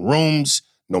our own rooms,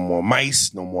 no more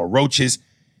mice, no more roaches.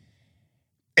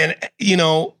 And,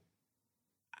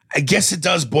 I guess it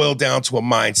does boil down to a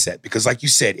mindset, because like you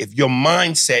said, if your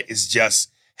mindset is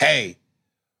just, hey,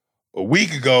 a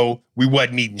week ago, we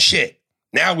wasn't eating shit.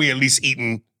 Now we at least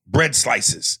eating bread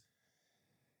slices.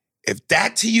 If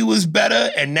that to you is better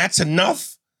and that's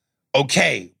enough,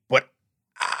 okay. But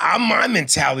my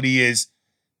mentality is,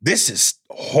 this is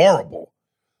horrible.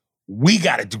 We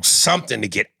got to do something to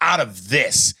get out of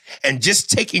this. And just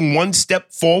taking one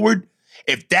step forward,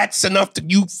 if that's enough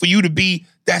for you to be,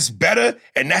 that's better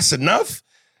and that's enough,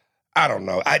 I don't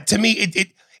know. To me,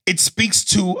 it speaks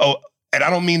to and I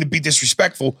don't mean to be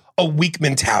disrespectful, a weak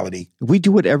mentality. We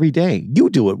do it every day. You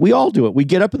do it. We all do it. We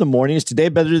get up in the morning. Is today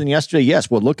better than yesterday?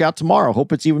 Yes. Well, look out tomorrow.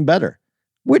 Hope it's even better.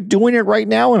 We're doing it right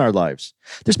now in our lives.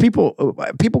 There's people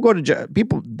go to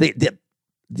people.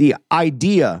 The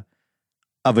idea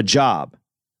of a job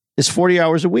is 40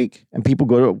 hours a week, and people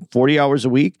go to 40 hours a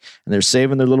week, and they're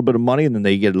saving their little bit of money, and then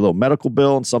they get a little medical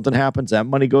bill, and something happens. That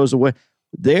money goes away.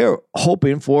 They're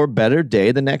hoping for a better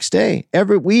day the next day.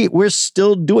 Every week, we're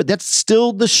still doing. That's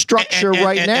still the structure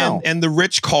right now. And the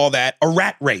rich call that a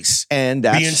rat race. And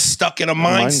that's being stuck in a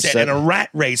mindset and a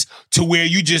rat race to where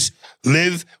you just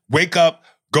live, wake up,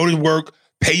 go to work,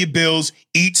 pay your bills,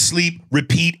 eat, sleep,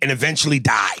 repeat, and eventually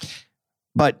die.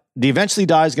 But the eventually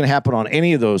die is going to happen on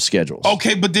any of those schedules.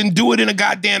 Okay, but then do it in a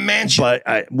goddamn mansion.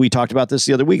 But we talked about this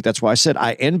the other week. That's why I said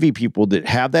I envy people that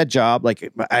have that job. Like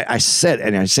I said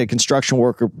construction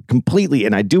worker completely.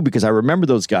 And I do, because I remember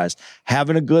those guys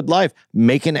having a good life,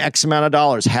 making X amount of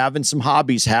dollars, having some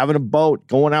hobbies, having a boat,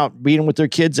 going out, being with their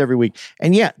kids every week.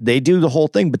 And yeah, they do the whole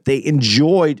thing, but they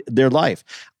enjoyed their life.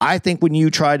 I think when you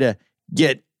try to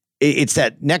it's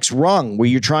that next rung where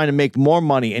you're trying to make more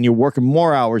money and you're working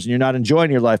more hours and you're not enjoying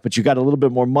your life, but you got a little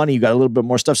bit more money, you got a little bit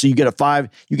more stuff. So you get a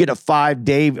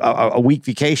 5-day a week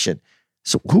vacation.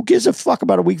 So who gives a fuck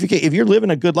about a week vacation? If you're living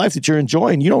a good life that you're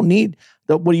enjoying, you don't need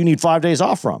what do you need 5 days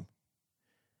off from?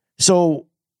 So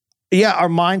yeah, our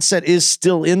mindset is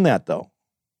still in that though.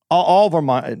 All of our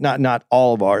not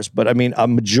all of ours, but I mean, a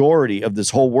majority of this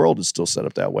whole world is still set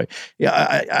up that way.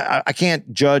 Yeah, I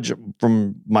can't judge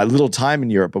from my little time in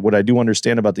Europe, but what I do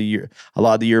understand about a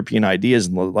lot of the European ideas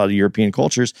and a lot of European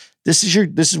cultures, this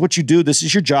is what you do. This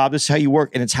is your job. This is how you work,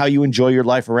 and it's how you enjoy your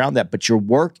life around that. But your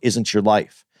work isn't your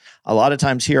life. A lot of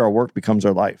times here, our work becomes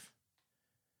our life,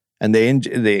 and they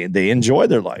enjoy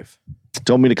their life.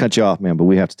 Told me to cut you off, man, but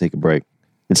we have to take a break.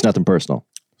 It's nothing personal.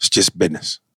 It's just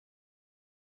business.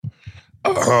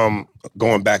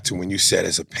 Going back to when you said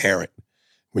as a parent,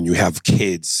 when you have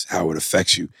kids, how it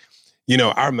affects you. You know,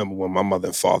 I remember when my mother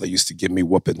and father used to give me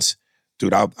whoopings.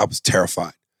 Dude, I was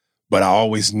terrified. But I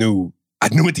always knew at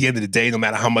the end of the day, no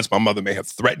matter how much my mother may have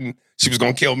threatened she was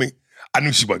going to kill me, I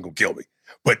knew she wasn't going to kill me.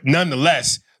 But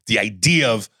nonetheless, the idea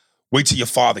of wait till your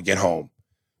father get home,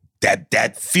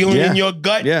 that feeling in your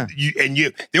gut, there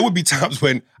would be times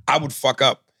when I would fuck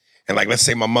up. And like, let's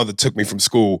say my mother took me from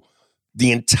school.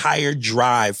 The entire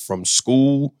drive from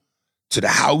school to the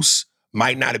house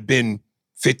might not have been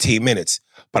 15 minutes,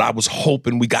 but I was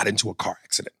hoping we got into a car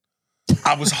accident.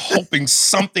 I was hoping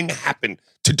something happened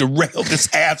to derail this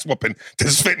ass whooping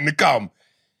that's fitting to come.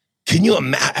 Can you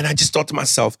imagine? And I just thought to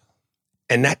myself,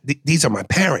 and these are my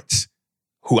parents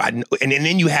who I know. And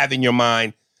then you have in your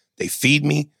mind, they feed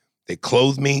me, they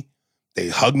clothe me, they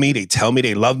hug me, they tell me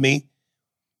they love me.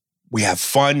 We have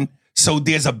fun. So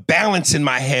there's a balance in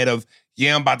my head of,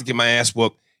 yeah, I'm about to get my ass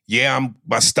whooped. Yeah,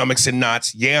 my stomach's in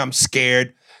knots. Yeah, I'm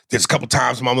scared. There's a couple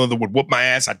times my mother would whoop my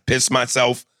ass. I'd piss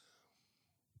myself.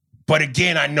 But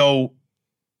again, I know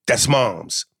that's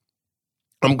mom's.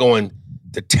 I'm going,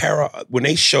 the terror,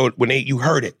 you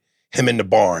heard it, him in the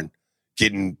barn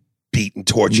getting beat and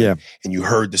tortured, and you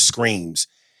heard the screams.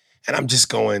 And I'm just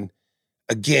going,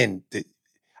 again,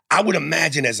 I would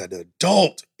imagine as an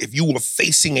adult, if you were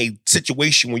facing a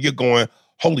situation where you're going,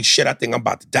 holy shit, I think I'm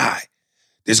about to die,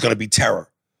 there's going to be terror.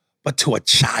 But to a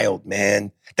child,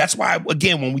 man, that's why,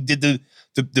 again, when we did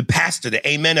the pastor, the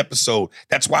Amen episode,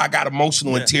 that's why I got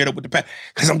emotional and teared up with the pastor.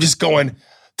 Because I'm just going,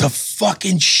 the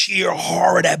fucking sheer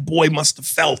horror that boy must have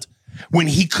felt when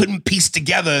he couldn't piece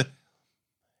together,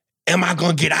 am I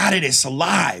going to get out of this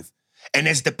alive? And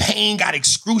as the pain got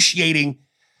excruciating,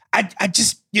 I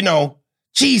just,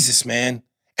 Jesus, man.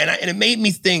 And it made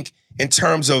me think in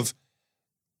terms of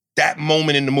that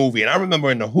moment in the movie. And I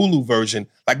remember in the Hulu version,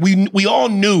 like we all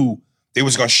knew they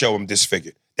was going to show him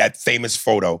disfigured. That famous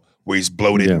photo where he's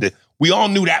bloated. Yeah. We all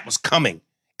knew that was coming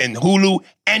in Hulu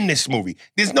and this movie.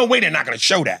 There's no way they're not going to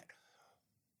show that.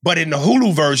 But in the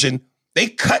Hulu version, they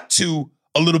cut to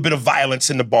a little bit of violence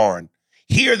in the barn.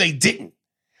 Here they didn't.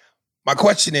 My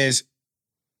question is,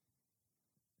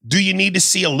 do you need to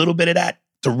see a little bit of that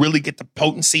to really get the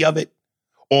potency of it?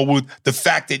 Or with the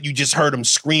fact that you just heard him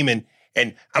screaming,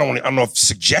 and I don't know if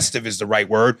suggestive is the right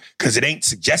word, because it ain't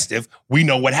suggestive. We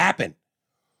know what happened.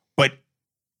 But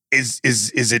is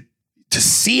it to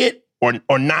see it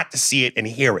or not to see it and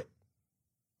hear it?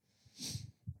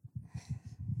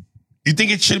 You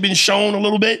think it should have been shown a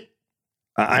little bit?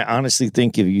 I honestly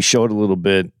think if you showed a little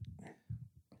bit,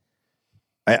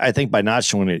 I think by not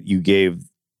showing it, you gave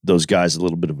those guys a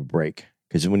little bit of a break.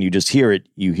 Because when you just hear it,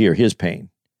 you hear his pain.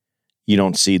 You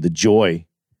don't see the joy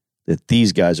that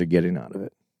these guys are getting out of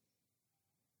it.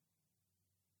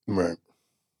 Right.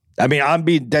 I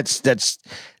mean,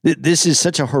 this is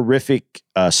such a horrific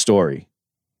story.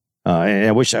 And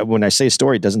I wish when I say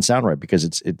story, it doesn't sound right because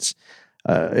it's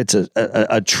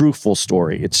a truthful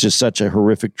story. It's just such a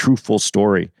horrific, truthful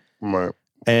story. Right.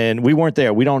 And we weren't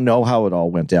there. We don't know how it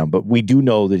all went down, but we do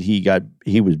know that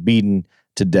he was beaten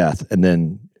to death and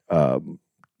then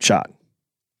shot.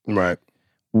 Right.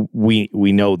 We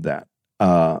know that.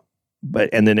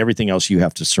 And then everything else you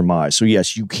have to surmise. So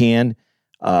yes, you can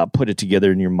put it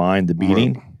together in your mind, the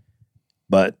beating, right,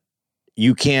 but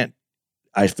you can't.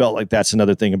 I felt like that's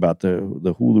another thing about the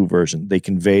Hulu version. They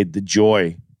conveyed the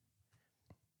joy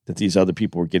that these other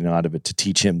people were getting out of it to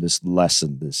teach him this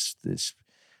lesson, this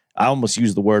I almost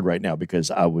used the word right now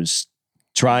because I was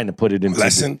trying to put it into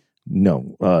Lesson?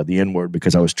 the N-word,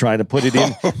 because I was trying to put it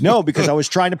in. No, because I was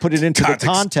trying to put it into the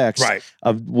context Right.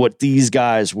 of what these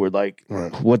guys were like,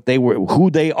 Right. what they were, who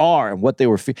they are, and what they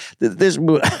were. This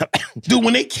Dude,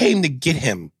 when they came to get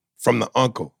him from the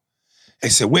uncle, they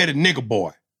said, "Where the nigga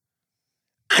boy?"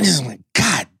 I just went,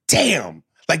 God damn.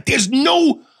 Like, there's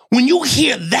no, when you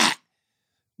hear that,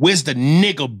 where's the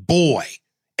nigga boy?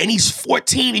 And he's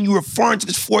 14 and you're referring to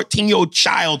this 14-year-old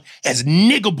child as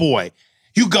nigga boy.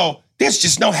 You go, there's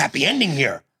just no happy ending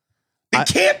here. It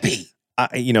can't be.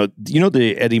 you know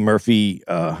the Eddie Murphy,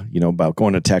 about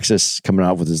going to Texas, coming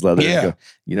out with his leather, Yeah.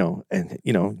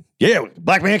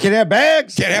 black man can have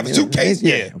bags, Can't have a suitcase.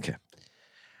 Yeah. Okay.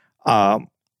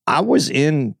 I was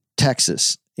in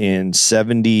Texas in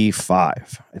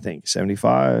 75, I think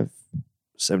 75,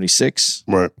 76,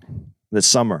 Right. this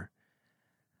summer.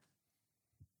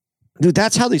 Dude,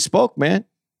 that's how they spoke, man.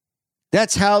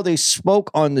 That's how they spoke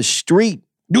on the street.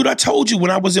 Dude, I told you when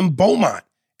I was in Beaumont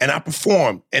and I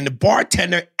performed, and the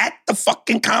bartender at the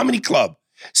fucking comedy club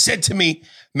said to me,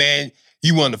 "Man,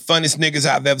 you one of the funniest niggas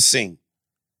I've ever seen."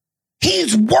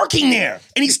 He's working there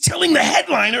and he's telling the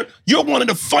headliner, "You're one of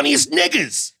the funniest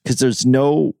niggas." Because there's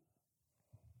no...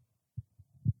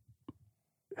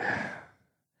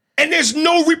 And there's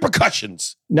no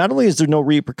repercussions. Not only is there no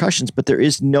repercussions, but there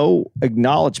is no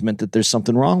acknowledgement that there's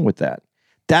something wrong with that.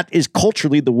 That is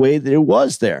culturally the way that it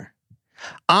was there.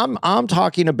 I'm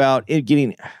talking about it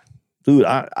getting, dude,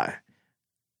 I'm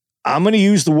going to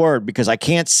use the word because I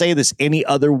can't say this any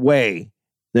other way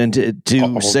than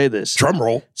to say this. Drum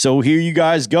roll. So here you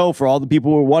guys go for all the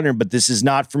people who are wondering, but this is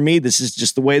not for me. This is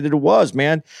just the way that it was,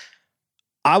 man.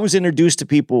 I was introduced to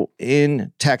people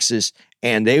in Texas,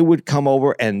 and they would come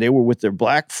over and they were with their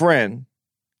black friend,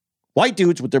 white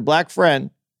dudes with their black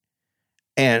friend,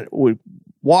 and would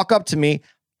walk up to me,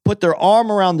 put their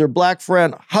arm around their black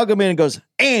friend, hug him in, and goes,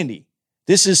 "Andy,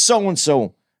 this is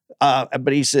so-and-so."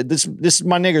 But he said, this is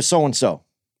my nigga so-and-so.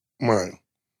 Right.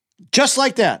 Just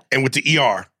like that. And with the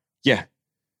ER. Yeah.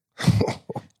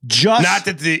 Just Not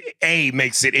that the A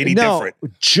makes it any different.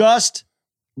 Just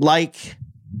like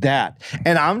that.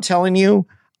 And I'm telling you,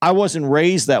 I wasn't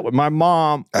raised that way. My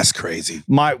mom, That's crazy.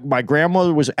 my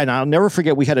grandmother was, and I'll never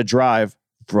forget, we had to drive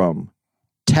from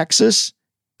Texas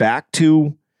back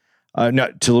to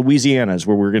Louisiana is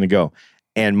where we were going to go.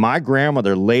 And my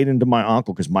grandmother laid into my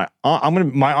uncle because my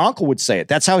uncle would say it.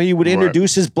 That's how he would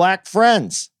introduce his black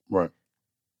friends. Right.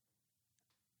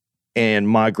 And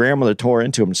my grandmother tore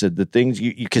into him and said the things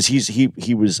because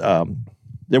he was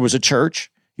there was a church.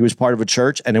 He was part of a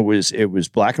church, and it was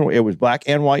black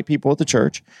and white people at the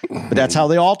church, but that's how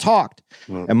they all talked.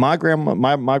 And my grandma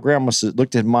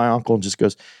looked at my uncle and just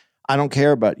goes, "I don't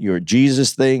care about your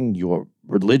Jesus thing, your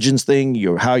religions thing,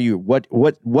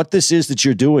 what this is that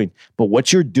you're doing, but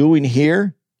what you're doing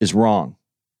here is wrong.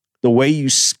 The way you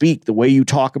speak, the way you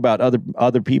talk about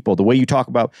other people, the way you talk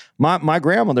about my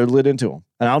grandmother lit into him,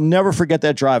 and I'll never forget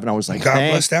that drive. And I was like, God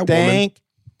bless that woman. Thank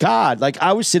God. Like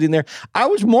I was sitting there, I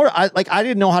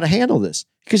didn't know how to handle this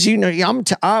because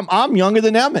I'm younger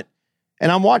than Emmett,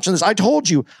 and I'm watching this. I told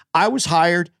you I was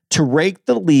hired to rake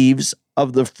the leaves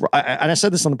of and I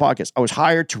said this on the podcast. I was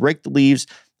hired to rake the leaves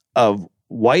of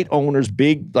white owners,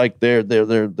 big like they're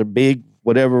big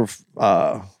whatever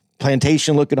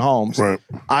plantation looking homes. Right.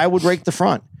 I would rake the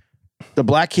front. The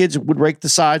black kids would rake the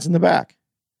sides and the back.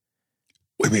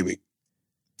 Wait.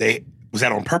 Was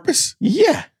that on purpose?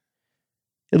 Yeah.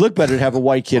 It looked better to have a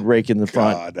white kid rake in the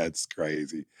front. God, that's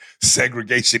crazy.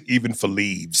 Segregation even for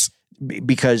leaves.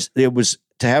 Because it was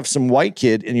to have some white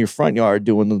kid in your front yard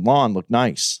doing the lawn look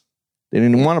nice. They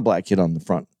didn't want a black kid on the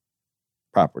front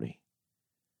property.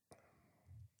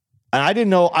 And I didn't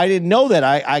know that.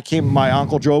 I came, my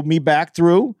uncle drove me back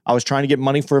through. I was trying to get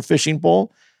money for a fishing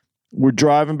pole. We're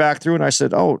driving back through, and I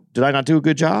said, "Oh, did I not do a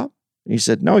good job?" And he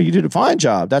said, "No, you did a fine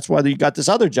job. That's why you got this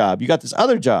other job. You got this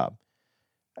other job."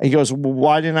 And he goes, "Well,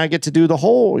 why didn't I get to do the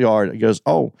whole yard?" He goes,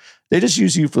 "Oh, they just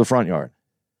use you for the front yard."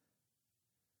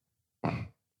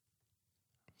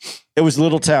 It was a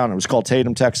little town. It was called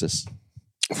Tatum, Texas.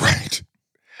 Right.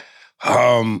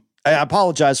 I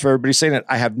apologize for everybody saying that.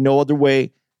 I have no other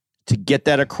way to get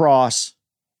that across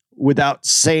without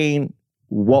saying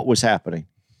what was happening.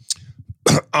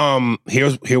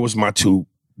 Here was my two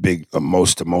big,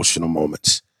 most emotional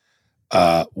moments.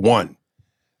 One,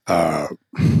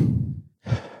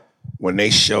 when they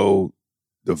showed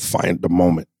the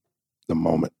moment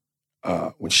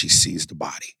when she sees the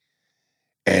body.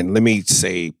 And let me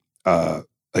say,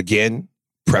 again,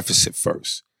 preface it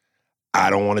first. I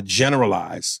don't want to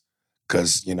generalize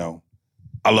because,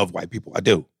 I love white people. I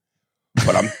do.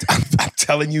 But I'm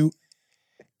telling you,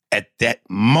 at that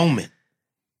moment,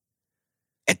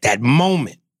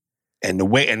 and the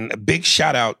way, and a big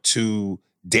shout out to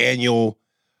Daniel,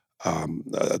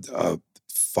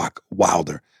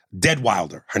 Wilder, Dead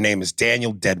Wilder. Her name is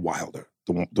Daniel Dead Wilder,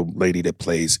 the lady that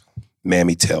plays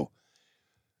Mamie Till.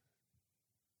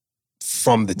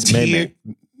 From the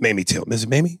Mamie Till. Is it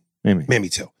Mamie? Mamie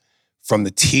Till. From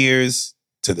the tears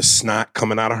to the snot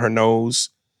coming out of her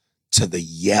nose to the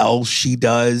yell she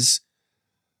does,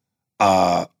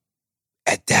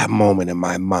 at that moment in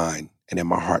my mind and in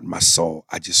my heart and my soul,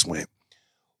 I just went,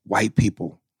 white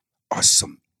people are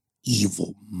some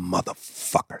evil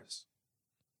motherfuckers.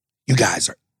 You guys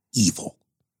are evil.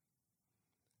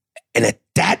 And at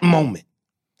that moment,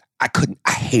 I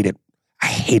hated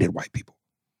white people.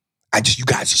 You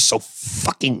guys are so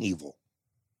fucking evil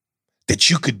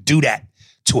that you could do that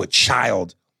to a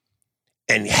child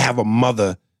and have a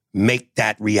mother make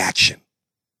that reaction.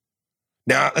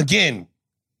 Now, again,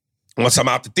 once I'm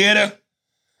out the theater,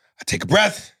 I take a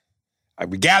breath, I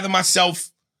regather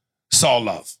myself, it's all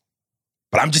love.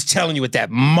 But I'm just telling you, at that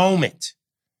moment,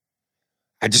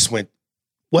 I just went,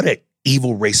 what an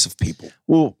evil race of people.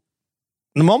 Well,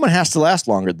 the moment has to last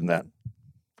longer than that.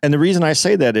 And the reason I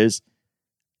say that is,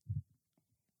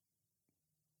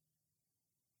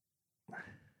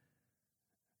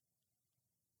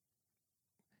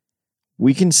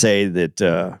 we can say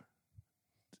that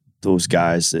those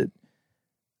guys that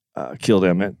killed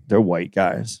Emmett, they're white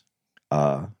guys.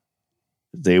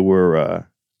 They wanted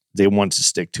to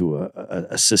stick to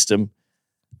a system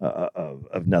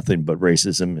of nothing but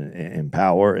racism and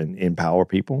power and empower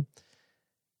people.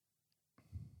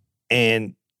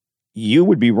 And you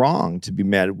would be wrong to be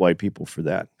mad at white people for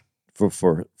that,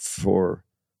 for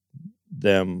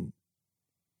them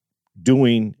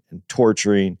doing and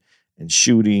torturing and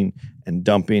shooting and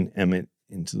dumping Emmett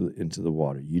into the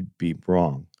water. You'd be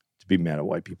wrong to be mad at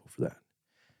white people for that.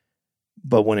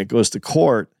 But when it goes to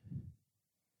court,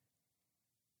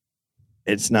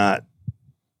 it's not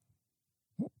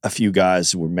a few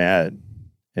guys who were mad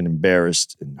and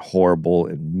embarrassed and horrible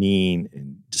and mean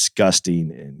and disgusting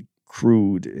and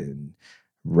crude and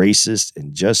racist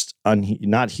and just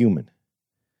not human.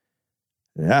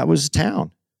 That was a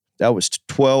town. That was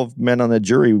 12 men on the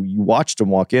jury. You watched them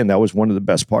walk in. That was one of the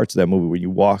best parts of that movie. When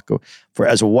you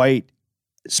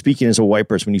speaking as a white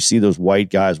person, when you see those white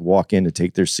guys walk in to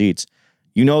take their seats,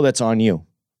 you know that's on you.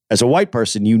 As a white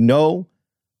person, you know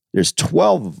there's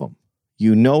 12 of them.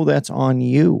 You know that's on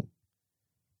you.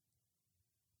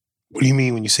 What do you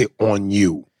mean when you say on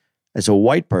you? As a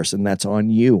white person, that's on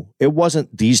you. It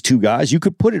wasn't these two guys. You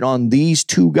could put it on these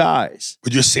two guys.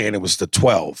 But you're saying it was the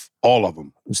 12, all of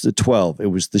them. It was the 12. It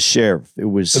was the sheriff. It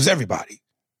was everybody.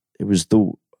 It was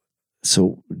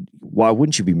so why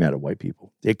wouldn't you be mad at white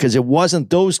people? Because it wasn't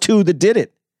those two that did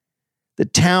it. The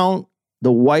town,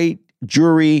 the white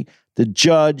jury, the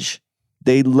judge,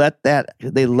 they let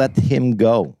him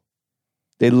go.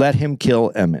 They let him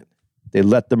kill Emmett. They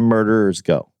let the murderers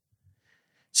go.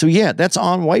 So yeah, that's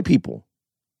on white people.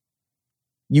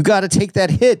 You got to take that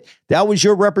hit. That was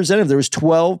your representative. There was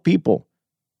 12 people.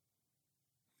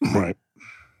 Right.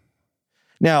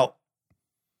 Now,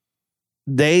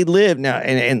 they live now,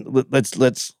 and let's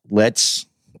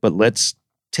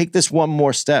take this one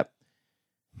more step.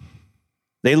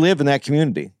 They live in that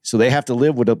community, so they have to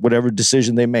live with whatever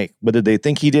decision they make, whether they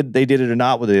think they did it or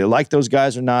not, whether they like those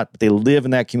guys or not. But they live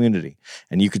in that community,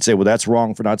 and you could say, well, that's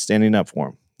wrong for not standing up for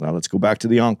them. Now let's go back to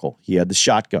the uncle. He had the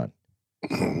shotgun.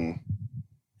 Mm-hmm.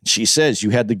 She says,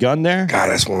 "You had the gun there." God,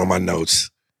 that's one of my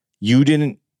notes. You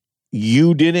didn't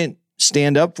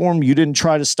stand up for him. You didn't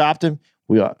try to stop them.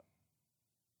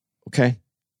 Okay.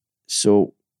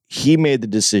 So he made the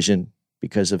decision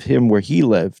because of him where he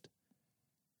lived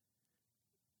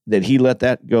that he let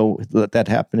that go, let that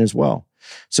happen as well.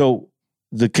 So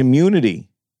the community.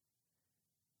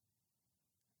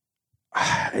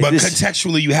 But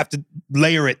contextually, you have to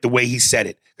layer it the way he said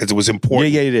it because it was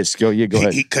important. Yeah, it is. Go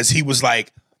ahead. Because he was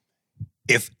like,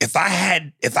 if I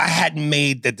hadn't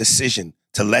made the decision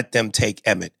to let them take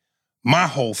Emmett, my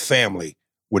whole family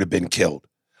would have been killed.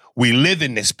 We live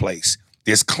in this place.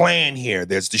 There's Klan here.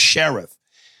 There's the sheriff.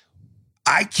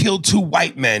 I killed 2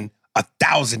 white men,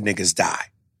 1,000 niggas die.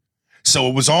 So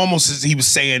it was almost as he was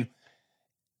saying,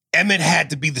 Emmett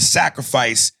had to be the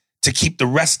sacrifice to keep the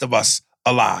rest of us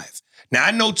alive. Now,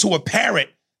 I know to a parent,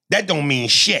 that don't mean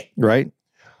shit. Right.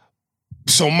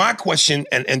 So my question,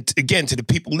 and again, to the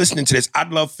people listening to this,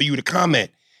 I'd love for you to comment.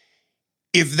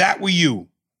 If that were you,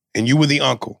 and you were the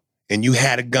uncle, and you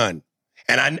had a gun,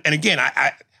 and again,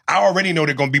 I I already know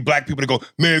there are going to be black people that go,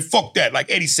 man, fuck that. Like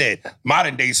Eddie said,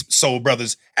 modern day soul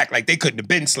brothers act like they couldn't have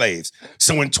been slaves.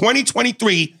 So in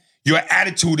 2023, your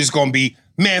attitude is going to be,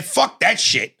 man, fuck that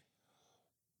shit.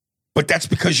 But that's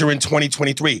because you're in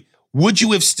 2023. Would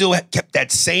you have still kept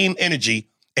that same energy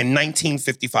in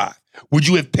 1955? Would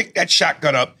you have picked that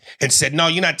shotgun up and said, no,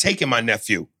 you're not taking my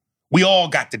nephew. We all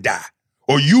got to die.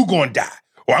 Or you gonna die.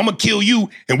 Or I'm gonna kill you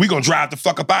and we're gonna drive the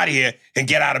fuck up out of here and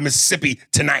get out of Mississippi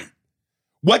tonight.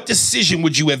 What decision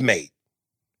would you have made?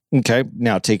 Okay,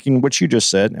 now taking what you just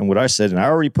said and what I said, and I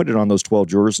already put it on those 12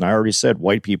 jurors, and I already said,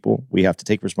 white people, we have to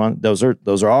take responsibility.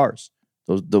 Those are ours.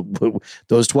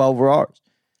 Those 12 were ours.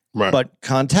 Right. But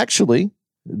contextually,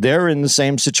 they're in the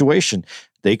same situation.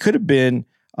 They could have been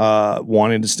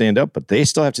wanting to stand up, but they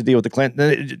still have to deal with the Klan.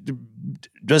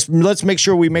 Just let's make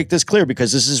sure we make this clear,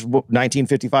 because this is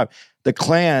 1955. The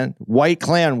Klan, white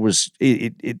Klan, was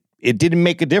it didn't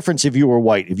make a difference if you were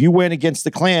white. If you went against the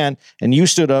Klan and you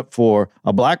stood up for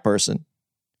a black person,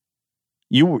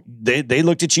 they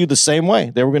looked at you the same way.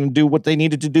 They were going to do what they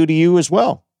needed to do to you as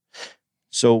well.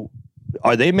 So,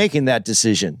 are they making that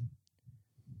decision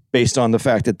based on the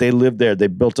fact that they lived there? They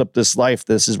built up this life.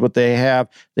 This is what they have.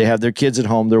 They have their kids at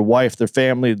home, their wife, their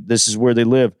family. This is where they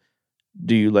live.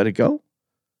 Do you let it go?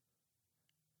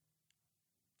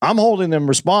 I'm holding them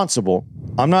responsible.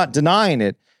 I'm not denying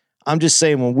it. I'm just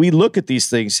saying, when we look at these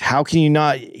things, how can you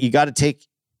not? You got to take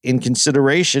in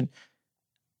consideration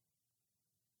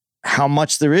how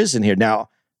much there is in here. Now,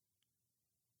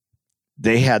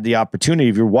 they had the opportunity.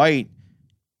 If you're white,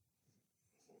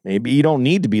 maybe you don't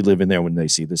need to be living there when they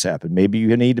see this happen. Maybe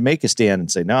you need to make a stand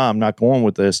and say, no, I'm not going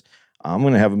with this. I'm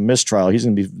going to have a mistrial. He's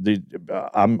going to be,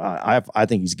 I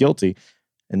think he's guilty.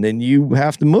 And then you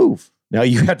have to move. Now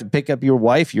you have to pick up your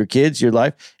wife, your kids, your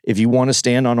life, if you want to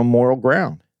stand on a moral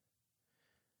ground.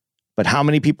 But how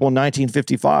many people in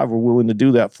 1955 were willing to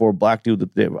do that for a black dude,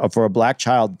 for a black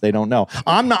child that they don't know?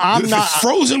 I'm not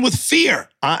frozen with fear.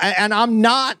 I'm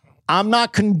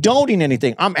not condoning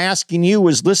anything. I'm asking you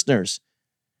as listeners,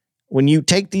 when you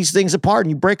take these things apart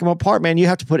and you break them apart, man, you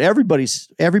have to put everybody's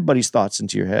thoughts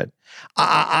into your head.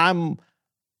 I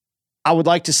would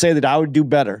like to say that I would do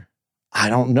better. I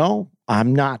don't know.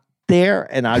 I'm not there,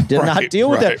 and I did not deal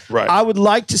with that. Right. I would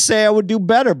like to say I would do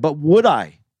better, but would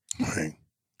I? Right.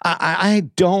 I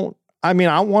don't. I mean,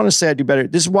 I want to say I do better.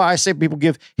 This is why I say people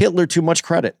give Hitler too much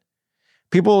credit.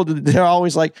 People, they're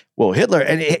always like, well,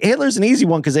 Hitler's an easy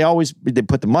one because they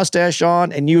put the mustache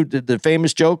on, and the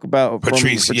famous joke about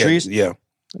Patrice. Yeah.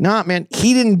 Nah, man,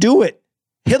 he didn't do it.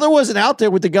 Hitler wasn't out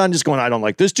there with the gun just going, I don't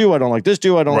like this Jew, I don't like this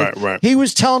Jew, I don't like. Right. He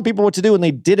was telling people what to do, and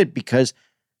they did it because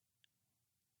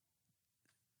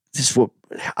this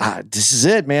is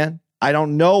it, man. I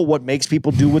don't know what makes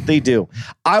people do what they do.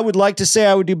 I would like to say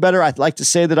I would do better. I'd like to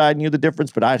say that I knew the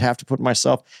difference, but I'd have to put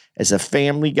myself as a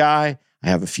family guy. I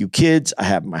have a few kids. I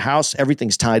have my house.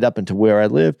 Everything's tied up into where I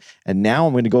live. And now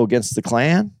I'm going to go against the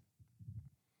Klan?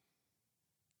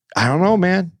 I don't know,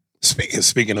 man.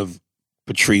 Speaking of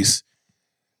Patrice,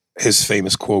 his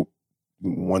famous quote,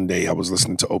 one day I was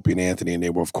listening to Opie and Anthony, and they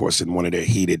were, of course, in one of their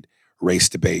heated race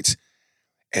debates.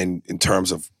 And in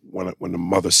terms of when the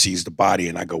mother sees the body,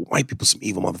 and I go, white people, some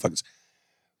evil motherfuckers.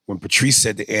 When Patrice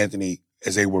said to Anthony,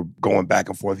 as they were going back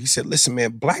and forth, he said, listen,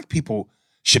 man, black people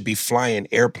should be flying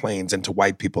airplanes into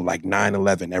white people like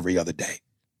 9/11 every other day,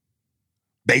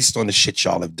 based on the shit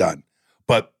y'all have done.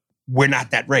 But we're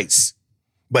not that race.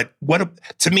 But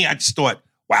to me, I just thought,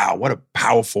 wow, what a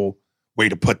powerful way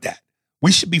to put that.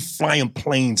 We should be flying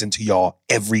planes into y'all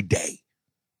every day.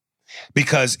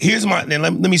 Because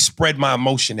let me spread my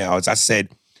emotion now, as I said,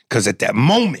 because at that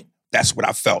moment, that's what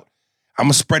I felt. I'm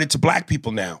going to spread it to black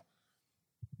people now.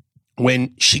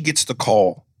 When she gets the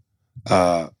call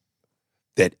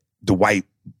that the white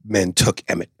men took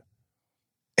Emmett,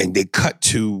 and they cut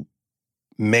to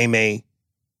May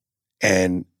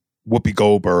and Whoopi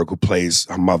Goldberg, who plays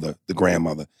her mother, the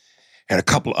grandmother, and a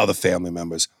couple of other family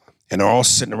members, and they're all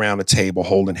sitting around the table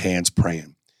holding hands,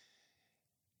 praying.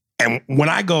 And when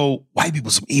I go, white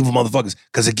people, some evil motherfuckers,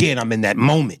 because again, I'm in that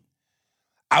moment.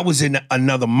 I was in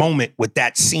another moment with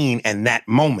that scene and that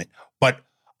moment. But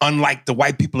unlike the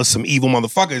white people are some evil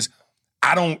motherfuckers,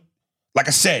 I don't, like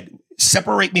I said,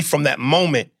 separate me from that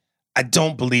moment. I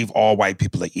don't believe all white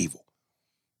people are evil.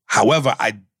 However,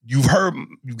 you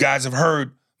guys have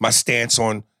heard my stance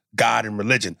on God and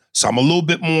religion. So I'm a little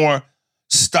bit more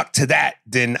stuck to that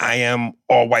than I am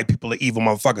all white people are evil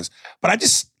motherfuckers. But I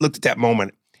just looked at that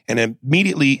moment, and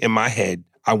immediately in my head,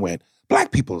 I went,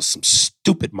 black people are some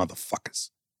stupid motherfuckers.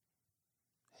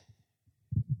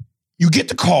 You get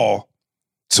the call,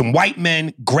 some white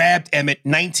men grabbed Emmett,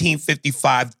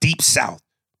 1955, Deep South.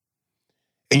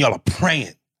 and y'all are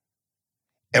praying.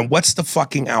 And what's the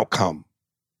fucking outcome?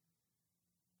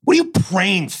 What are you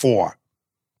praying for?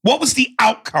 What was the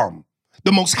outcome?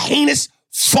 The most heinous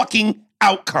fucking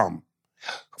outcome.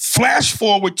 Flash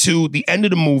forward to the end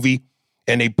of the movie,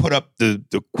 and they put up the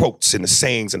quotes and the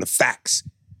sayings and the facts.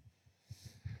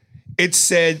 It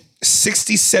said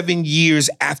 67 years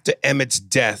after Emmett's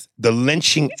death, the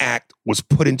lynching act was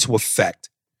put into effect.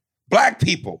 Black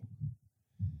people,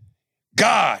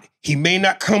 God, he may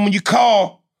not come when you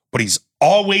call, but he's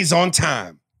always on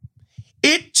time.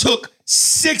 It took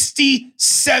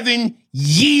 67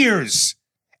 years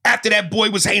after that boy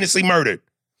was heinously murdered.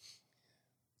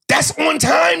 That's on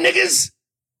time, niggas.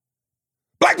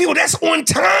 Black people, that's on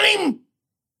time.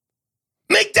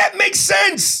 Make that make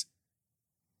sense.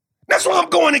 That's why I'm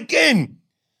going again.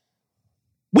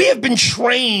 We have been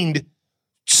trained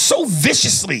so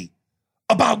viciously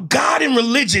about God and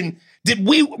religion that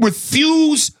we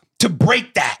refuse to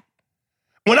break that.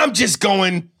 When I'm just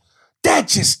going, that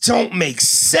just don't make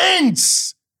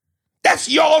sense. That's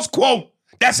y'all's quote.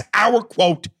 That's our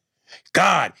quote.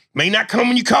 God may not come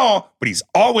when you call, but he's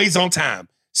always on time.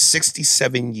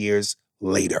 67 years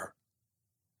later.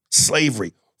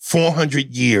 Slavery,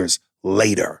 400 years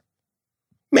later.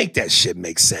 Make that shit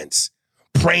make sense.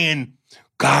 Praying,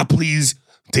 God, please,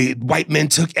 the white men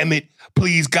took Emmett.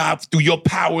 Please, God, through your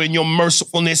power and your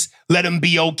mercifulness, let him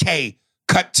be okay.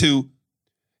 Cut to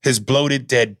his bloated,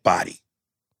 dead body.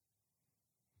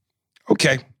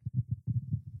 Okay.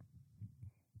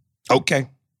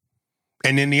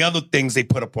 And then the other things they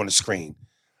put up on the screen.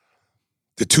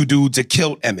 The two dudes that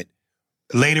killed Emmett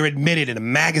later admitted in a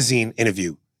magazine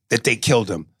interview that they killed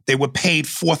him. They were paid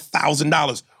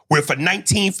 $4,000, where for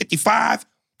 1955,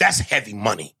 that's heavy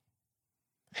money.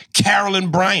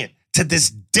 Carolyn Bryant, to this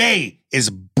day, is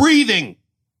breathing.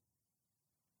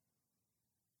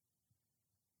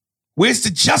 Where's the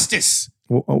justice?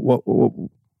 Not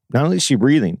only is she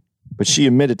breathing, but she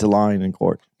admitted to lying in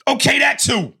court. Okay, that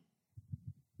too.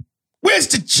 Where's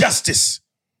the justice?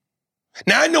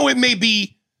 Now, I know it may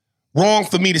be wrong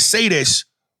for me to say this,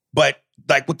 but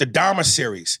like with the Dahmer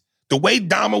series, the way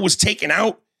Dahmer was taken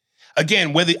out,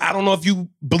 again, whether I don't know if you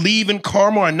believe in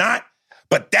karma or not,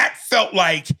 but that felt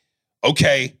like,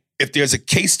 okay, if there's a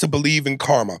case to believe in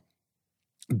karma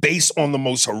based on the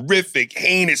most horrific,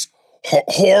 heinous,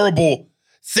 horrible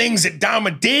things that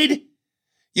Dahmer did,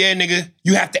 yeah, nigga,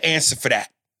 you have to answer for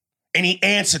that. And he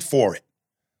answered for it.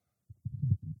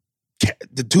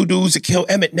 The two dudes that killed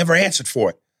Emmett never answered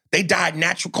for it. They died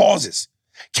natural causes.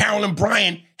 Carolyn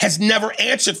Bryant has never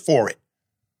answered for it.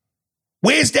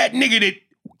 Where's that nigga that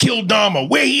killed Dahmer?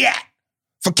 Where he at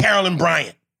for Carolyn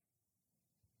Bryant?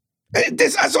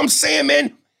 That's what I'm saying,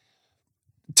 man.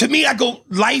 To me, I go,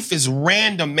 life is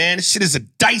random, man. This shit is a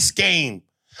dice game.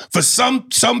 For some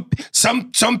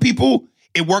people,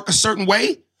 it works a certain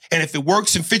way. And if it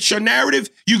works and fits your narrative,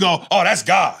 you go, oh, that's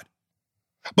God.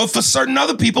 But for certain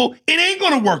other people, it ain't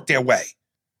going to work their way.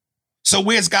 So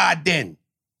where's God then?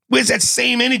 Where's that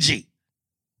same energy?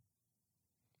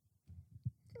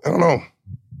 I don't know.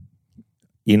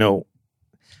 You know,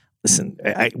 listen,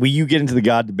 you get into the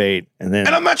God debate and then...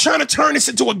 And I'm not trying to turn this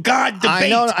into a God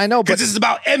debate. I know. Because this is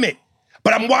about Emmett.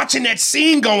 But I'm watching that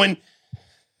scene going,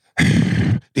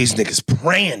 these niggas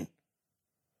praying.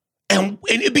 And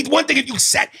it'd be one thing if you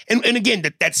sat, and again,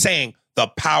 that saying, the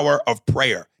power of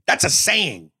prayer. That's a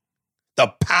saying. The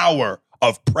power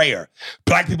of prayer.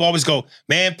 Black people always go,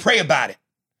 man, pray about it.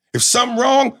 If something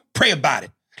wrong, pray about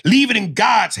it. Leave it in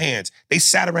God's hands. They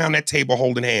sat around that table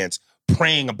holding hands,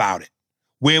 praying about it.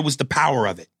 Where was the power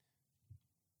of it?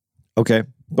 Okay,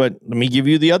 but let me give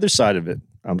you the other side of it.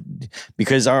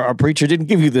 Because our preacher didn't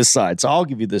give you this side, so I'll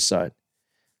give you this side.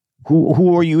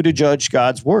 Who are you to judge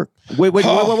God's work? Wait.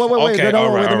 Okay,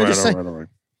 Let me just say.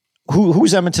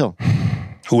 Who's Emmett Till?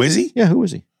 Who is he? Yeah, who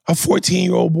is he? A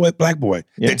 14-year-old boy, black boy,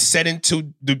 that set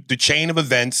into the chain of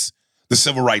events, the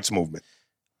civil rights movement.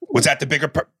 Was that the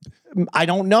bigger... I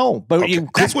don't know, but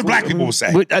that's what black people will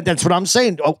say. That's what I'm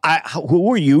saying.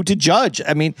 Who are you to judge?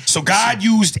 I mean... So God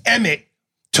used Emmett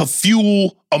to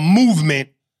fuel a movement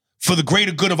for the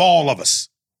greater good of all of us.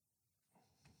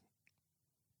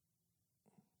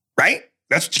 Right?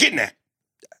 That's what you're getting at.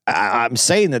 I'm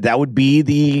saying that would be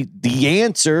the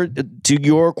answer to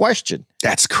your question.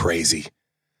 That's crazy.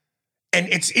 And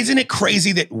isn't it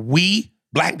crazy that we,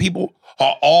 black people,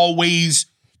 are always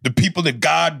the people that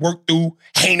God worked through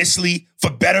heinously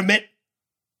for betterment?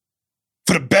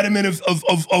 For the betterment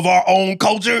of our own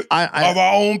culture, of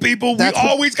our own people? We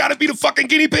always got to be the fucking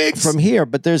guinea pigs? From here,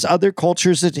 but there's other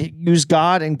cultures that use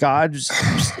God, and God's,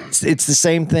 it's the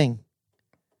same thing.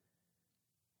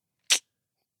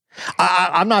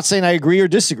 I'm not saying I agree or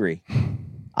disagree.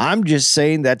 I'm just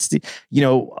saying that's the,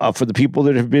 for the people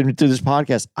that have been through this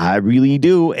podcast, I really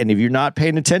do. And if you're not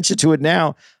paying attention to it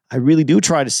now, I really do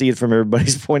try to see it from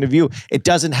everybody's point of view. It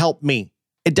doesn't help me.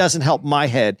 It doesn't help my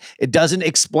head. It doesn't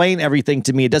explain everything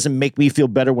to me. It doesn't make me feel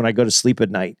better when I go to sleep at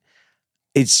night.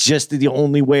 It's just the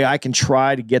only way I can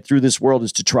try to get through this world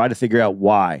is to try to figure out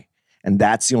why. And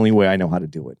that's the only way I know how to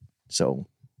do it. So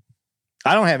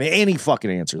I don't have any fucking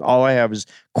answers. All I have is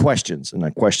questions, and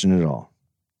I question it all.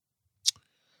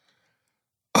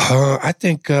 I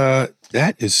think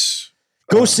that is...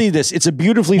 Go see this. It's a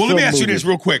beautifully filmed movie. Well, let me ask you this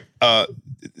real quick.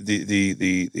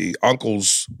 The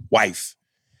uncle's wife,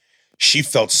 she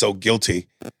felt so guilty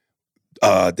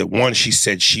that one, she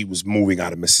said she was moving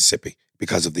out of Mississippi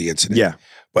because of the incident. Yeah.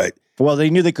 But they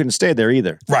knew they couldn't stay there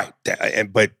either. Right.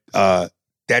 But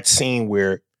that scene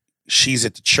where she's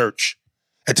at the church,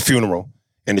 at the funeral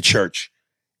in the church,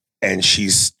 and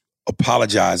she's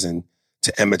apologizing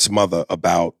to Emmett's mother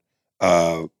about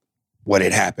what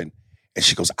had happened. And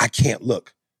she goes, I can't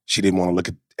look. She didn't want to look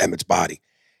at Emmett's body.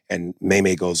 And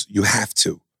May goes, you have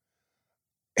to.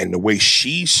 And the way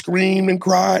she screamed and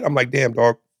cried, I'm like, damn,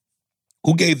 dog,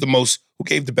 who gave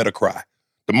the better cry?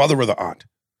 The mother or the aunt?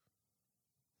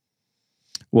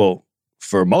 Well,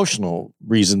 for emotional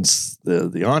reasons,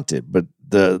 the aunt did. But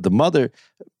the mother,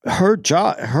 her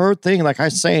thing, like I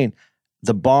was saying,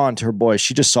 the bond to her boy,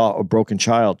 she just saw a broken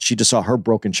child. She just saw her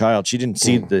broken child. She didn't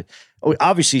see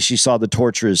obviously she saw the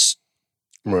torturous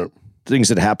things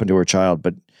that happened to her child,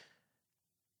 but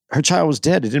her child was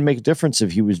dead. It didn't make a difference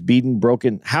if he was beaten,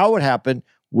 broken. How it happened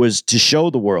was to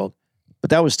show the world, but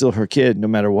that was still her kid, no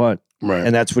matter what. Right.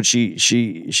 And that's what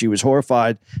she was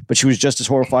horrified, but she was just as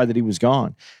horrified that he was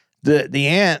gone. The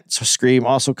aunt's scream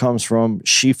also comes from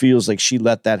she feels like she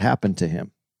let that happen to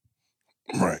him.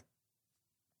 Right.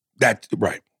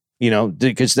 Right.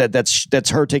 Because that's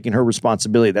her taking her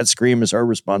responsibility. That scream is her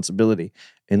responsibility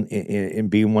in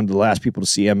being one of the last people to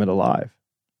see Emmett alive.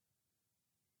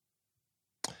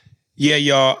 Yeah,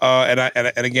 y'all.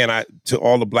 And again, to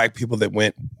all the black people that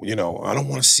went, I don't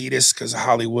want to see this because of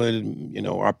Hollywood, and,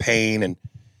 our pain, and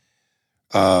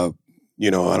I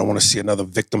don't want to see another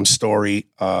victim story.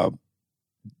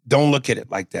 Don't look at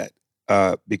it like that,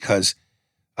 because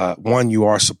one, you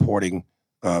are supporting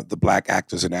the black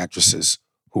actors and actresses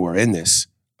who are in this,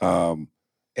 and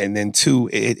then two,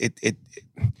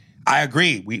 I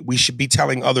agree. We should be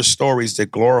telling other stories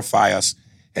that glorify us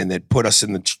and that put us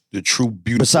in the true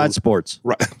beautiful. Besides sports,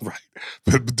 right,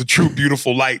 the true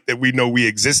beautiful light that we know we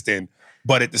exist in.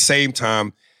 But at the same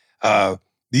time,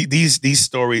 these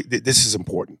stories, this is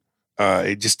important.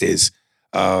 It just is.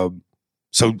 So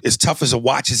as tough as a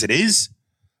watch as it is,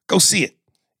 go see it,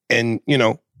 and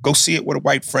go see it with a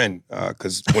white friend,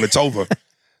 because when it's over,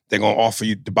 they're gonna offer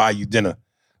you to buy you dinner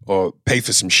or pay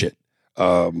for some shit.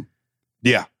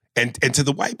 Yeah, and to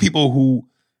the white people who,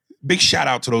 big shout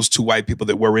out to those two white people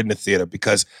that were in the theater,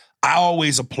 because I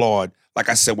always applaud. Like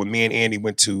I said, when me and Andy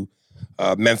went to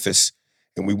Memphis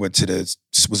and we went to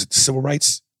was it the Civil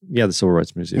Rights? Yeah, the Civil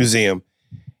Rights Museum,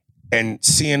 and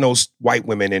seeing those white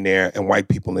women in there and white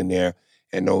people in there,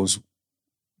 and those,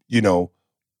 the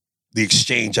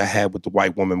exchange I had with the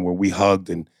white woman where we hugged,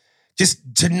 and just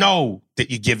to know that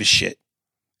you give a shit.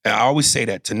 And I always say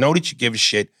that, to know that you give a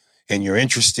shit and you're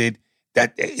interested,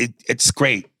 that it's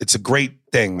great. It's a great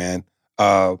thing, man.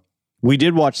 We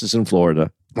did watch this in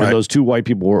Florida, and those two white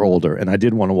people were older, and I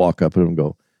did want to walk up to them and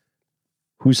go,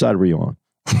 whose side were you on?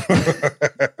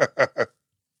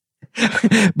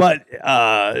 But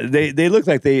they looked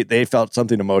like they felt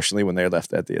something emotionally when they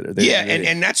left that theater.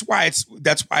 And that's why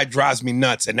it drives me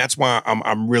nuts, and that's why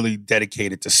I'm really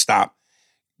dedicated to stop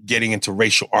getting into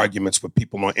racial arguments with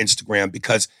people on Instagram,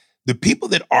 because the people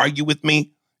that argue with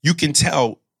me, you can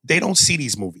tell they don't see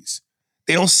these movies.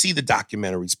 They don't see the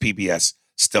documentaries, PBS,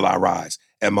 Still I Rise,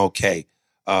 MLK,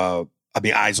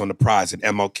 Eyes on the Prize, and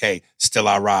MLK, Still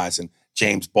I Rise, and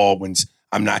James Baldwin's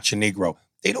I'm Not Your Negro.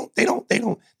 They don't,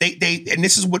 and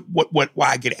this is why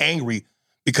I get angry,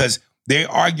 because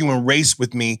they're arguing race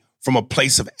with me from a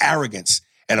place of arrogance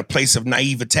and a place of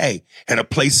naivete and a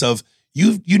place of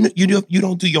you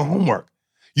don't do your homework.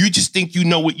 You just think you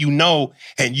know what you know,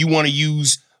 and you want to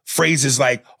use phrases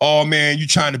like, oh man, you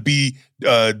trying to be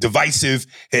divisive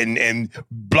and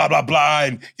blah, blah, blah.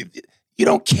 And you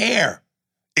don't care.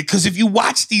 Because if you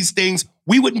watch these things,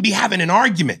 we wouldn't be having an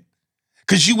argument,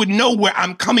 because you would know where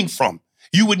I'm coming from.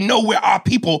 You would know where our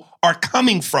people are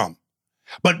coming from.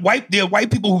 But there are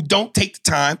white people who don't take the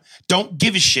time, don't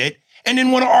give a shit, and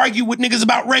then want to argue with niggas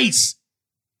about race.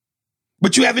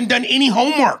 But you haven't done any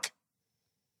homework.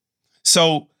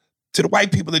 So to the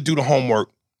white people that do the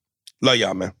homework, love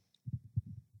y'all, man.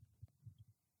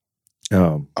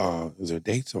 Is there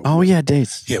dates? Or Oh yeah,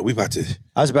 dates. yeah, we about to.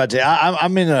 I was about to.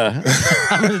 I'm in a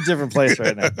I'm in a different place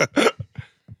right now.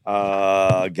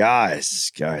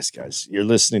 Guys, you're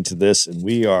listening to this, and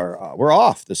we're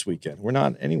off this weekend. We're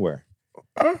not anywhere.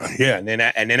 Yeah, and then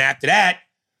after that,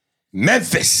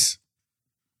 Memphis.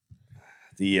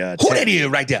 The Who that is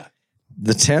right there?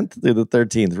 The 10th through the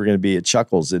 13th, we're going to be at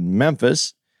Chuckles in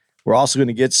Memphis. We're also going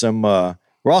to get some.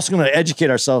 We're also going to educate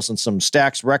ourselves on some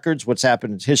Stax records. What's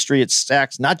happened in history at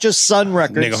Stax, not just Sun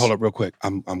Records. Nigga, hold up real quick.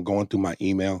 I'm going through my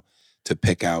email to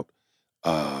pick out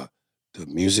the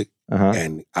music,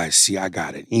 and I see I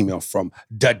got an email from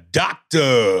the doctor.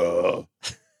 So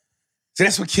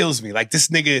that's what kills me. Like, this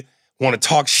nigga want to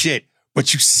talk shit,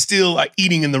 but you still are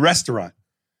eating in the restaurant.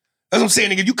 That's what I'm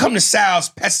saying, nigga. You come to Sal's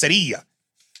Pizzeria,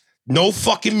 no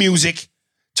fucking music,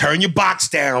 turn your box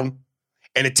down,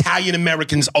 and Italian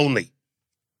Americans only.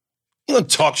 You don't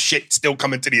talk shit, still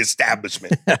coming to the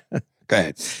establishment. Go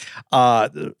ahead.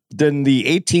 Then the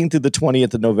 18th to the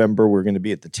 20th of November, we're going to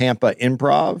be at the Tampa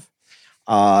Improv.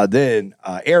 Then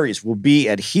Aries will be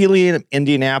at Helium,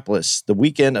 Indianapolis, the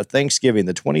weekend of Thanksgiving,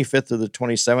 the 25th to the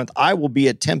 27th. I will be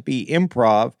at Tempe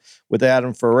Improv with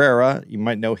Adam Ferreira. You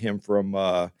might know him from,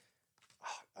 I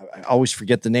always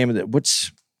forget the name of it.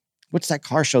 What's that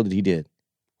car show that he did?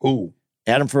 Who?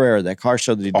 Adam Ferreira, that car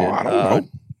show that he did. I don't know.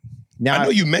 Now, I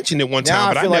know you mentioned it one time,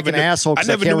 but I feel like an asshole because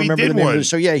I can't remember the name of it.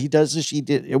 So yeah, he does this. He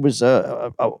did. It was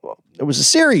a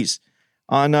series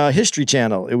on History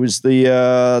Channel. It was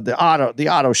the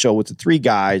auto show with the three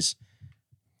guys.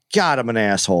 God, I'm an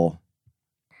asshole.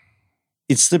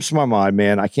 It slips my mind,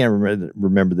 man. I can't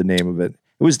remember the name of it.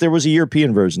 There was a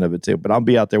European version of it too, but I'll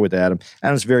be out there with Adam.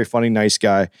 Adam's a very funny, nice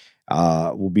guy.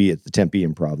 We'll be at the Tempe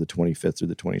Improv the 25th through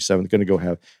the 27th. Going to go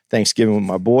have Thanksgiving with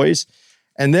my boys,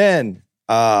 and then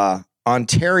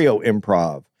Ontario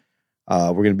Improv.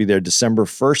 We're going to be there December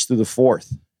 1st through the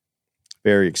 4th.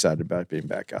 Very excited about being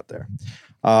back out there.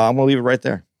 I'm going to leave it right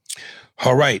there.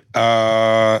 All right.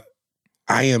 I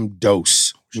am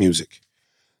Dose Music.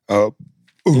 Oh,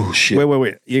 shit.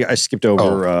 Wait. Yeah, I skipped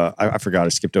over. I forgot. I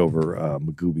skipped over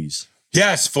Magoobies.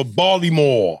 Yes, for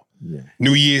Baltimore. Yeah.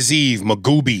 New Year's Eve,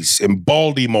 Magoobies in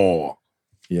Baltimore.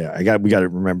 Yeah, we got to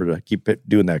remember to keep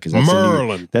doing that because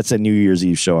that's a New Year's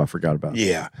Eve show I forgot about.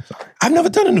 Yeah. I've never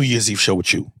done a New Year's Eve show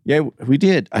with you. Yeah, we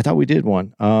did. I thought we did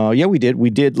one. Yeah, we did. We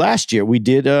did last year. We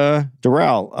did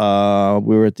Doral.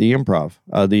 We were at the Improv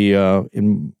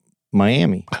in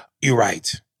Miami. You're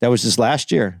right. That was just last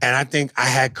year. And I think I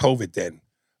had COVID then.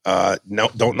 No,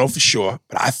 don't know for sure,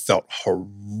 but I felt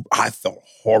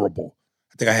horrible.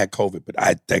 I think I had COVID, but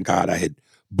thank God I had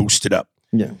boosted up.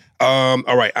 Yeah.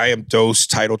 All right. I am Dose.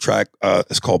 Title track.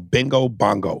 It's called Bingo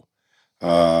Bongo.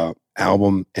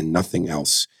 Album and nothing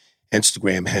else.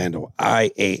 Instagram handle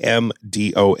IAMDOSE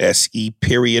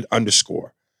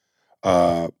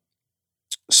 _.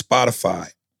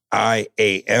 Spotify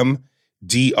IAMDO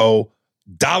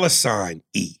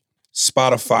 $E.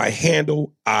 Spotify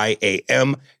handle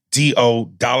IAMDO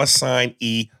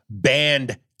 $E.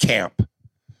 Bandcamp.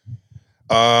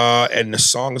 And the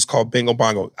song is called Bingo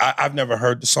Bongo. I've never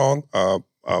heard the song. I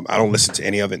don't listen to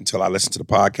any of it until I listen to the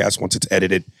podcast once it's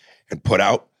edited and put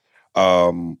out.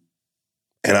 And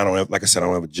I don't have, like I said, I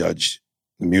don't ever judge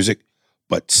the music,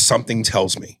 but something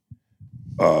tells me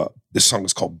this song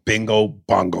is called Bingo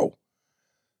Bongo.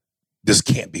 This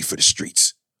can't be for the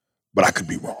streets, but I could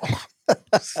be wrong.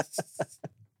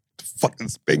 Fucking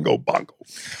Bingo Bongo.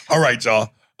 All right, y'all.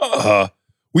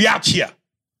 We out here.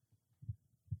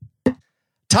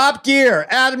 Top Gear,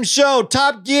 Adam Show,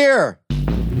 Top Gear.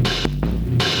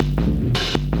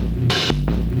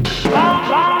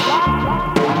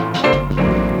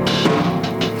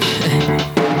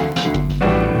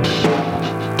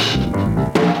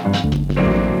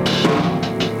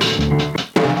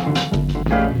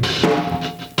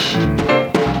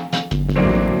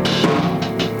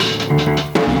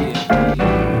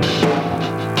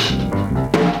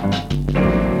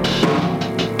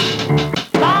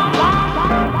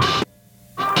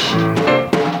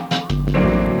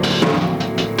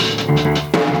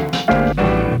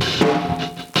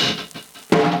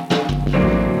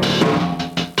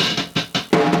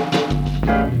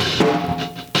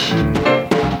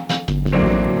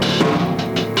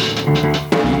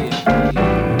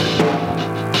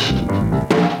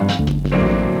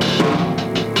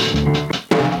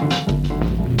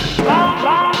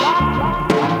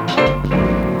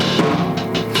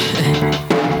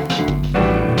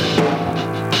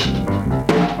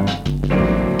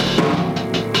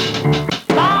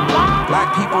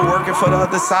 For the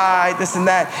other side, this and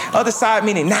that. Other side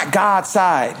meaning not God's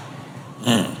side.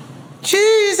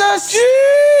 Jesus,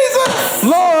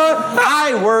 Lord,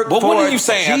 I work But for what are you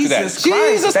saying after that? Jesus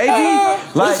Christ, baby.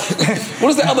 Like, What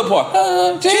is the other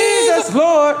part? Jesus,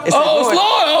 Lord. It's that Oh, it's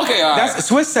Lord. Okay, all right. That's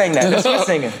Swiss saying that. That's Swiss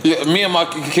singing. Yeah, me and my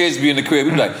kids be in the crib.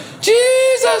 We be like,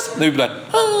 Jesus. They be like,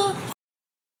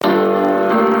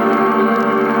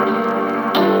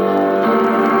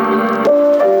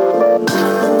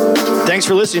 Thanks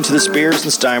for listening to the Spears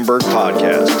and Steinberg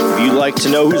podcast. If you'd like to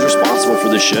know who's responsible for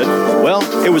this shit, well,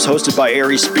 it was hosted by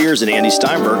Ari Spears and Andy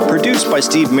Steinberg, produced by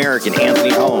Steve Merrick and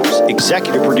Anthony Holmes,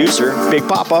 executive producer Big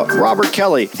Papa Robert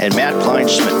Kelly and Matt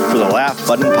Kleinschmidt for the Laugh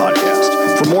Button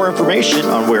podcast. For more information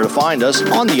on where to find us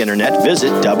on the internet,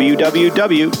 visit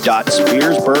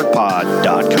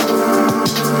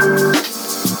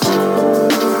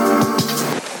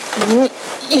www.spearsbergpod.com.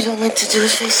 You don't like to do it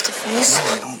face to face?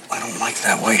 No, I don't like it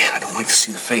that way. I don't like to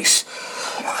see the face.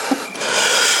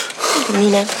 You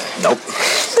mean it? Nope.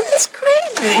 That's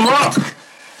crazy. Look!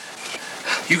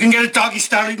 You can get a doggy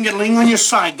style, you can get a ling on your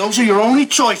side. Those are your only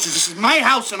choices. This is my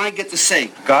house and I get to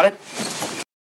say. Got it?